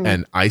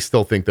 And I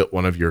still think that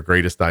one of your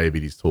greatest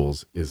diabetes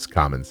tools is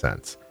common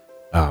sense.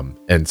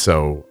 And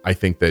so I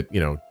think that,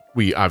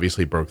 we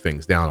obviously broke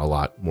things down a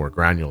lot more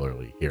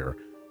granularly here,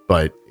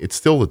 but it's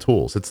still the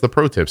tools. It's the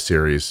Pro Tips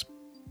series,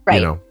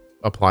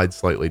 applied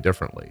slightly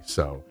differently.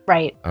 So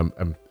I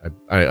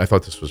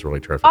thought this was really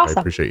terrific. Awesome. I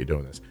appreciate you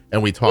doing this.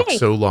 And we talked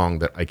so long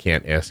that I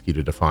can't ask you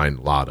to define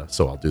LADA,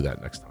 so I'll do that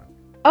next time.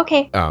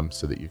 Okay.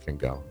 So that you can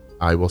go.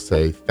 I will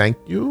say thank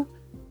you.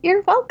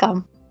 You're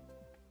welcome.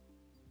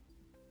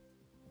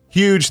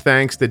 Huge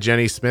thanks to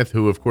Jenny Smith,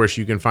 who, of course,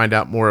 you can find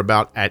out more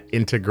about at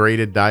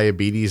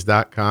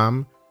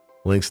integrateddiabetes.com.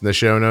 Links in the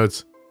show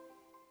notes.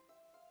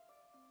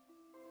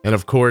 And,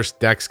 of course,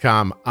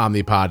 Dexcom,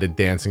 Omnipod, and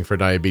Dancing for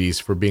Diabetes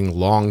for being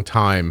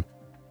long-time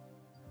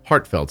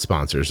heartfelt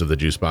sponsors of the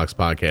Juicebox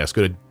podcast.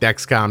 Go to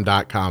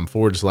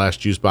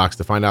dexcom.com/juicebox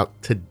to find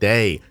out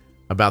today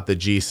about the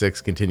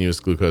G6 continuous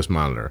glucose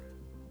monitor.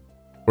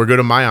 Or go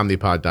to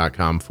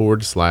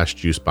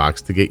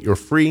myomnipod.com/juicebox to get your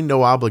free,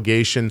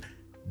 no-obligation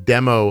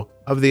demo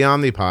of the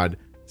Omnipod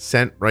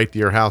sent right to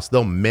your house.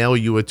 They'll mail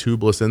you a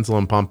tubeless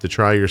insulin pump to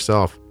try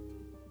yourself.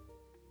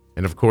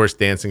 And of course,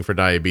 Dancing for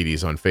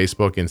Diabetes on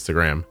Facebook,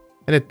 Instagram,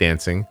 and at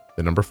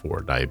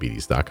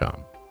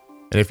dancing4diabetes.com.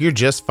 And if you're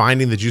just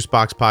finding the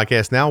Juicebox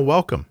podcast now,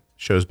 welcome.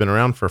 Show's been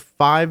around for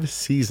 5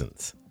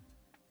 seasons.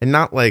 And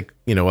not like,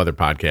 other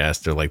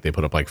podcasts are like they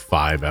put up like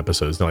 5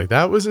 episodes. They're like,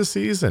 that was a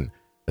season.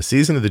 A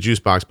season of the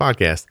Juicebox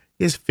podcast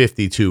is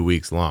 52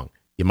 weeks long.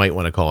 You might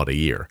want to call it a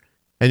year.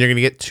 And you're going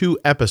to get 2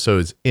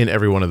 episodes in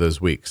every one of those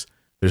weeks.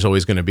 There's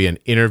always going to be an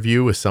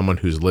interview with someone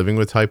who's living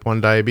with type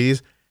 1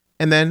 diabetes,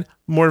 and then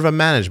more of a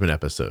management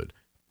episode.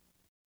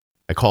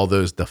 I call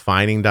those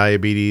Defining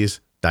Diabetes,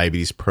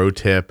 Diabetes Pro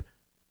Tip,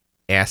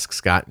 Ask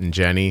Scott and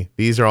Jenny.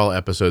 These are all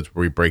episodes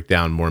where we break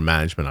down more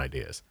management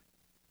ideas.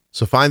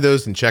 So find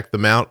those and check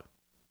them out.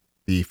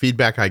 The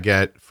feedback I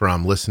get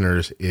from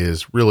listeners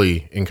is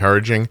really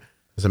encouraging.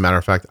 As a matter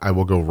of fact, I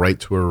will go right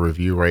to a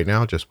review right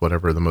now, just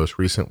whatever the most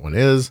recent one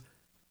is.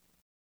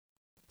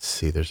 Let's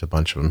see, there's a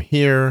bunch of them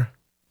here.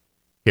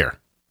 Here,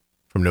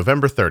 from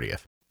November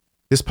 30th.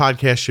 This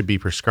podcast should be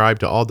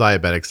prescribed to all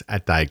diabetics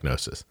at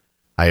diagnosis.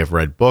 I have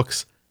read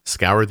books,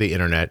 scoured the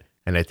internet,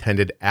 and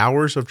attended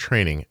hours of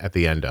training at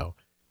the Endo.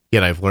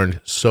 Yet I've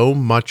learned so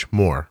much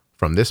more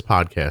from this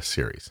podcast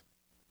series.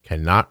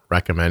 Cannot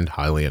recommend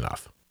highly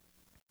enough.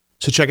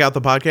 So check out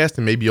the podcast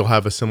and maybe you'll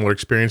have a similar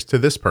experience to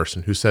this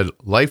person who said,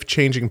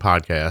 life-changing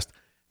podcast,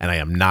 and I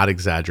am not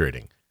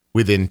exaggerating.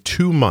 Within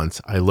 2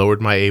 months, I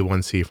lowered my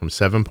A1C from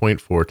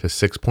 7.4 to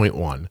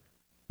 6.1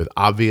 with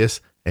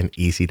obvious and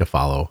easy to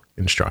follow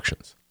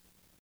instructions.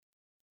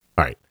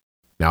 All right,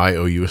 now I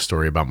owe you a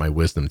story about my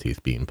wisdom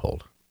teeth being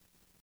pulled.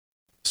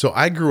 So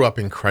I grew up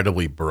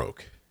incredibly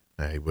broke.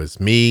 It was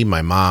me,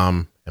 my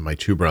mom, and my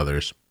 2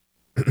 brothers.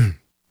 And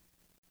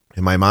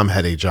my mom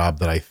had a job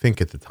that I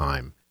think at the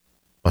time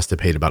must have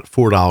paid about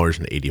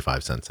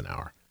 $4.85 an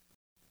hour.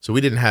 So we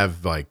didn't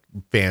have like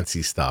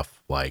fancy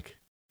stuff like,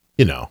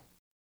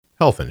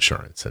 health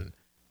insurance and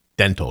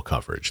dental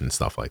coverage and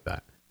stuff like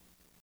that.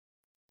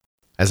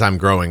 As I'm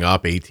growing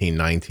up, 18,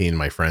 19,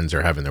 my friends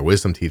are having their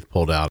wisdom teeth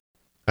pulled out.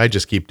 I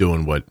just keep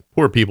doing what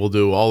poor people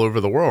do all over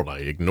the world. I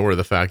ignore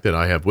the fact that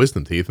I have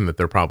wisdom teeth and that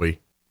they're probably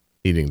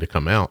needing to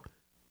come out.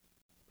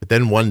 But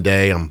then one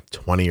day, I'm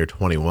 20 or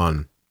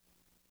 21,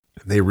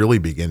 and they really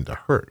begin to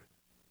hurt.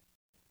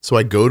 So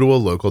I go to a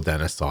local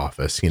dentist's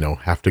office,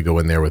 have to go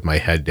in there with my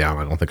head down.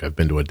 I don't think I've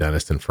been to a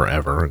dentist in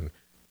forever. And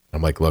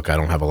I'm like, look, I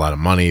don't have a lot of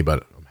money,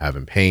 but I'm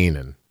having pain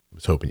and I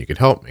was hoping you could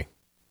help me.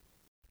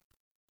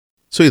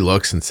 So he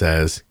looks and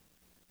says,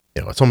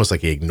 it's almost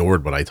like he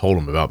ignored what I told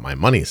him about my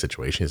money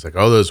situation. He's like,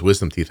 oh, those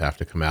wisdom teeth have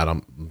to come out.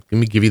 Let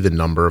me give you the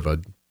number of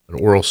an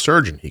oral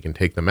surgeon. He can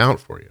take them out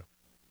for you.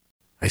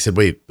 I said,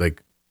 wait,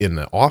 like in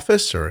the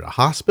office or at a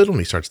hospital?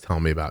 And he starts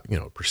telling me about,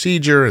 a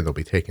procedure and they'll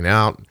be taken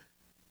out. I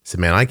said,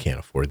 man, I can't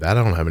afford that.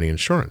 I don't have any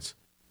insurance.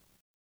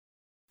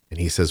 And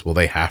he says, well,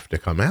 they have to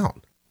come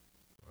out.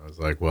 I was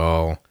like,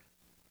 well,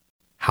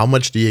 how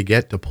much do you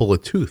get to pull a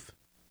tooth?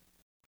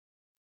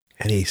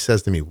 And he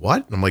says to me,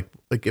 what? And I'm like,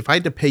 if I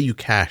had to pay you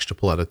cash to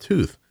pull out a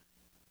tooth,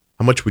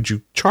 how much would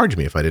you charge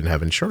me if I didn't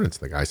have insurance?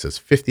 And the guy says,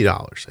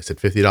 $50. I said,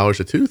 $50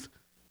 a tooth?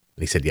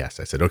 And he said, yes.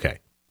 I said, okay,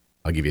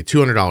 I'll give you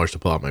 $200 to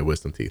pull out my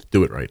wisdom teeth.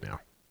 Do it right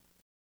now.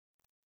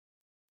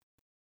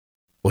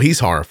 Well, he's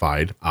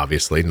horrified,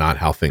 obviously, not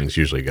how things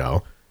usually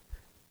go.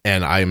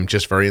 And I'm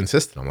just very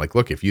insistent. I'm like,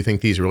 look, if you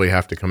think these really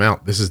have to come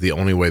out, this is the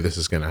only way this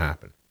is going to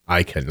happen.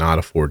 I cannot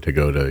afford to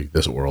go to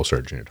this oral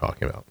surgeon you're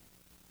talking about.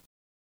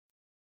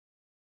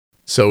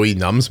 So he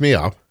numbs me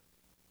up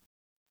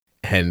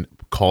and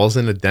calls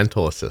in a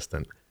dental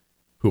assistant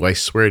who, I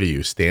swear to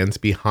you, stands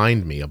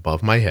behind me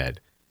above my head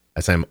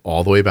as I'm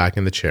all the way back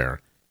in the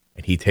chair.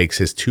 And he takes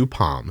his 2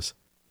 palms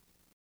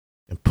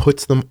and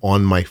puts them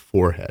on my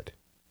forehead.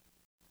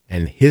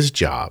 And his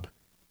job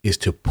is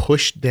to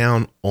push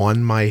down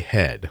on my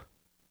head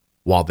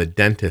while the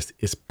dentist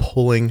is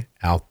pulling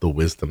out the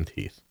wisdom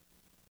teeth.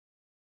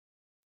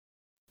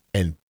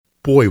 And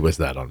boy, was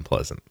that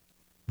unpleasant.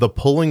 The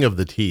pulling of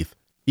the teeth,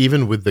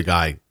 even with the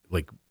guy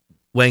like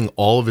laying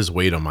all of his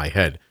weight on my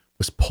head,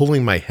 was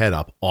pulling my head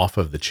up off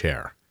of the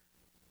chair.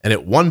 And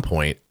at one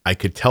point, I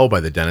could tell by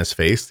the dentist's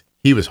face,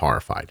 he was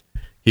horrified.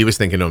 He was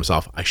thinking to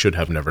himself, I should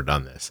have never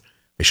done this.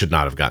 I should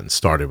not have gotten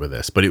started with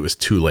this, but it was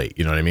too late.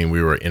 You know what I mean?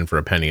 We were in for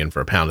a penny, in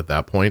for a pound at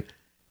that point.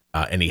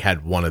 And he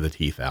had one of the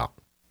teeth out.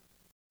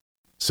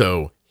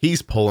 So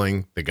he's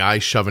pulling, the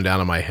guy's shoving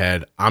down on my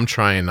head. I'm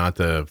trying not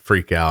to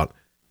freak out.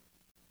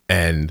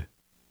 And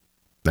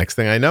next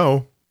thing I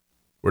know,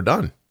 we're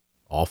done.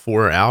 All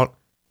 4 are out.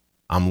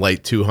 I'm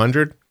light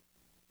 200.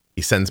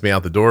 He sends me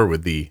out the door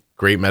with the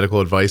great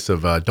medical advice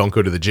of don't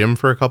go to the gym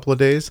for a couple of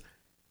days.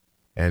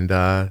 And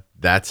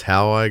that's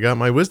how I got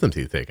my wisdom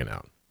teeth taken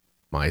out.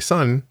 My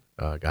son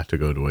got to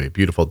go to a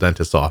beautiful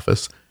dentist's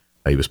office.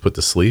 He was put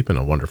to sleep in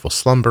a wonderful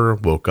slumber,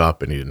 woke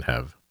up, and he didn't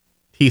have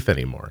teeth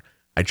anymore.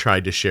 I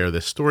tried to share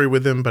this story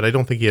with him, but I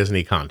don't think he has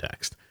any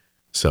context.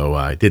 So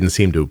I didn't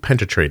seem to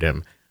penetrate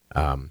him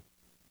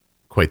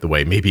quite the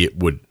way maybe it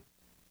would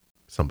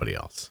somebody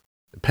else.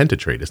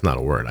 Penetrate is not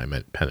a word. I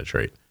meant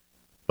penetrate.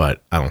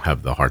 But I don't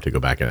have the heart to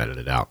go back and edit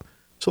it out.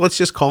 So let's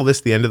just call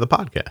this the end of the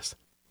podcast.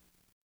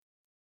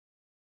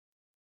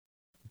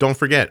 Don't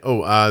forget,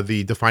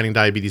 the Defining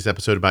Diabetes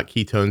episode about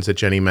ketones that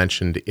Jenny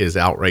mentioned is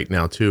out right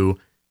now too.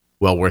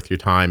 Well worth your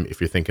time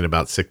if you're thinking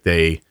about sick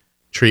day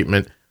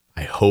treatment.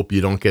 I hope you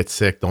don't get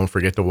sick. Don't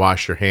forget to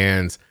wash your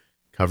hands.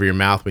 Cover your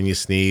mouth when you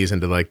sneeze,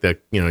 and to like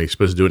that, you're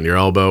supposed to do it in your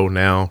elbow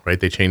now, right?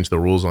 They changed the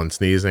rules on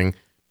sneezing.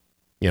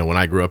 When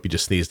I grew up, you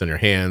just sneezed on your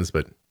hands,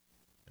 but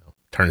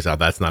turns out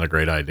that's not a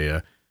great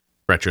idea.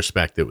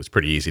 Retrospect, it was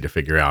pretty easy to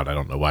figure out. I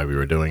don't know why we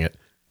were doing it.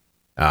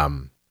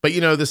 But the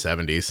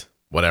 70s,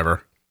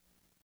 whatever.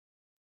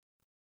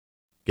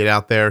 Get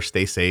out there,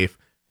 stay safe,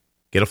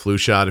 get a flu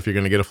shot if you're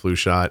going to get a flu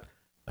shot.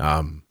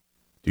 Do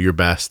your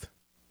best.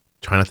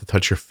 Try not to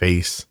touch your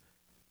face.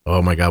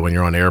 Oh my God, when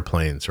you're on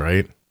airplanes,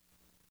 right?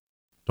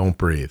 Don't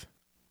breathe.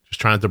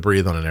 Just try not to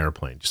breathe on an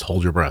airplane. Just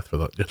hold your breath for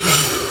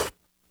the.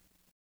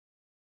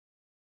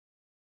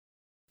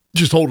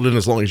 Just hold it in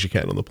as long as you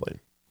can on the plane.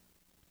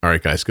 All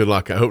right, guys, good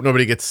luck. I hope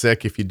nobody gets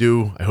sick. If you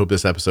do, I hope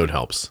this episode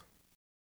helps.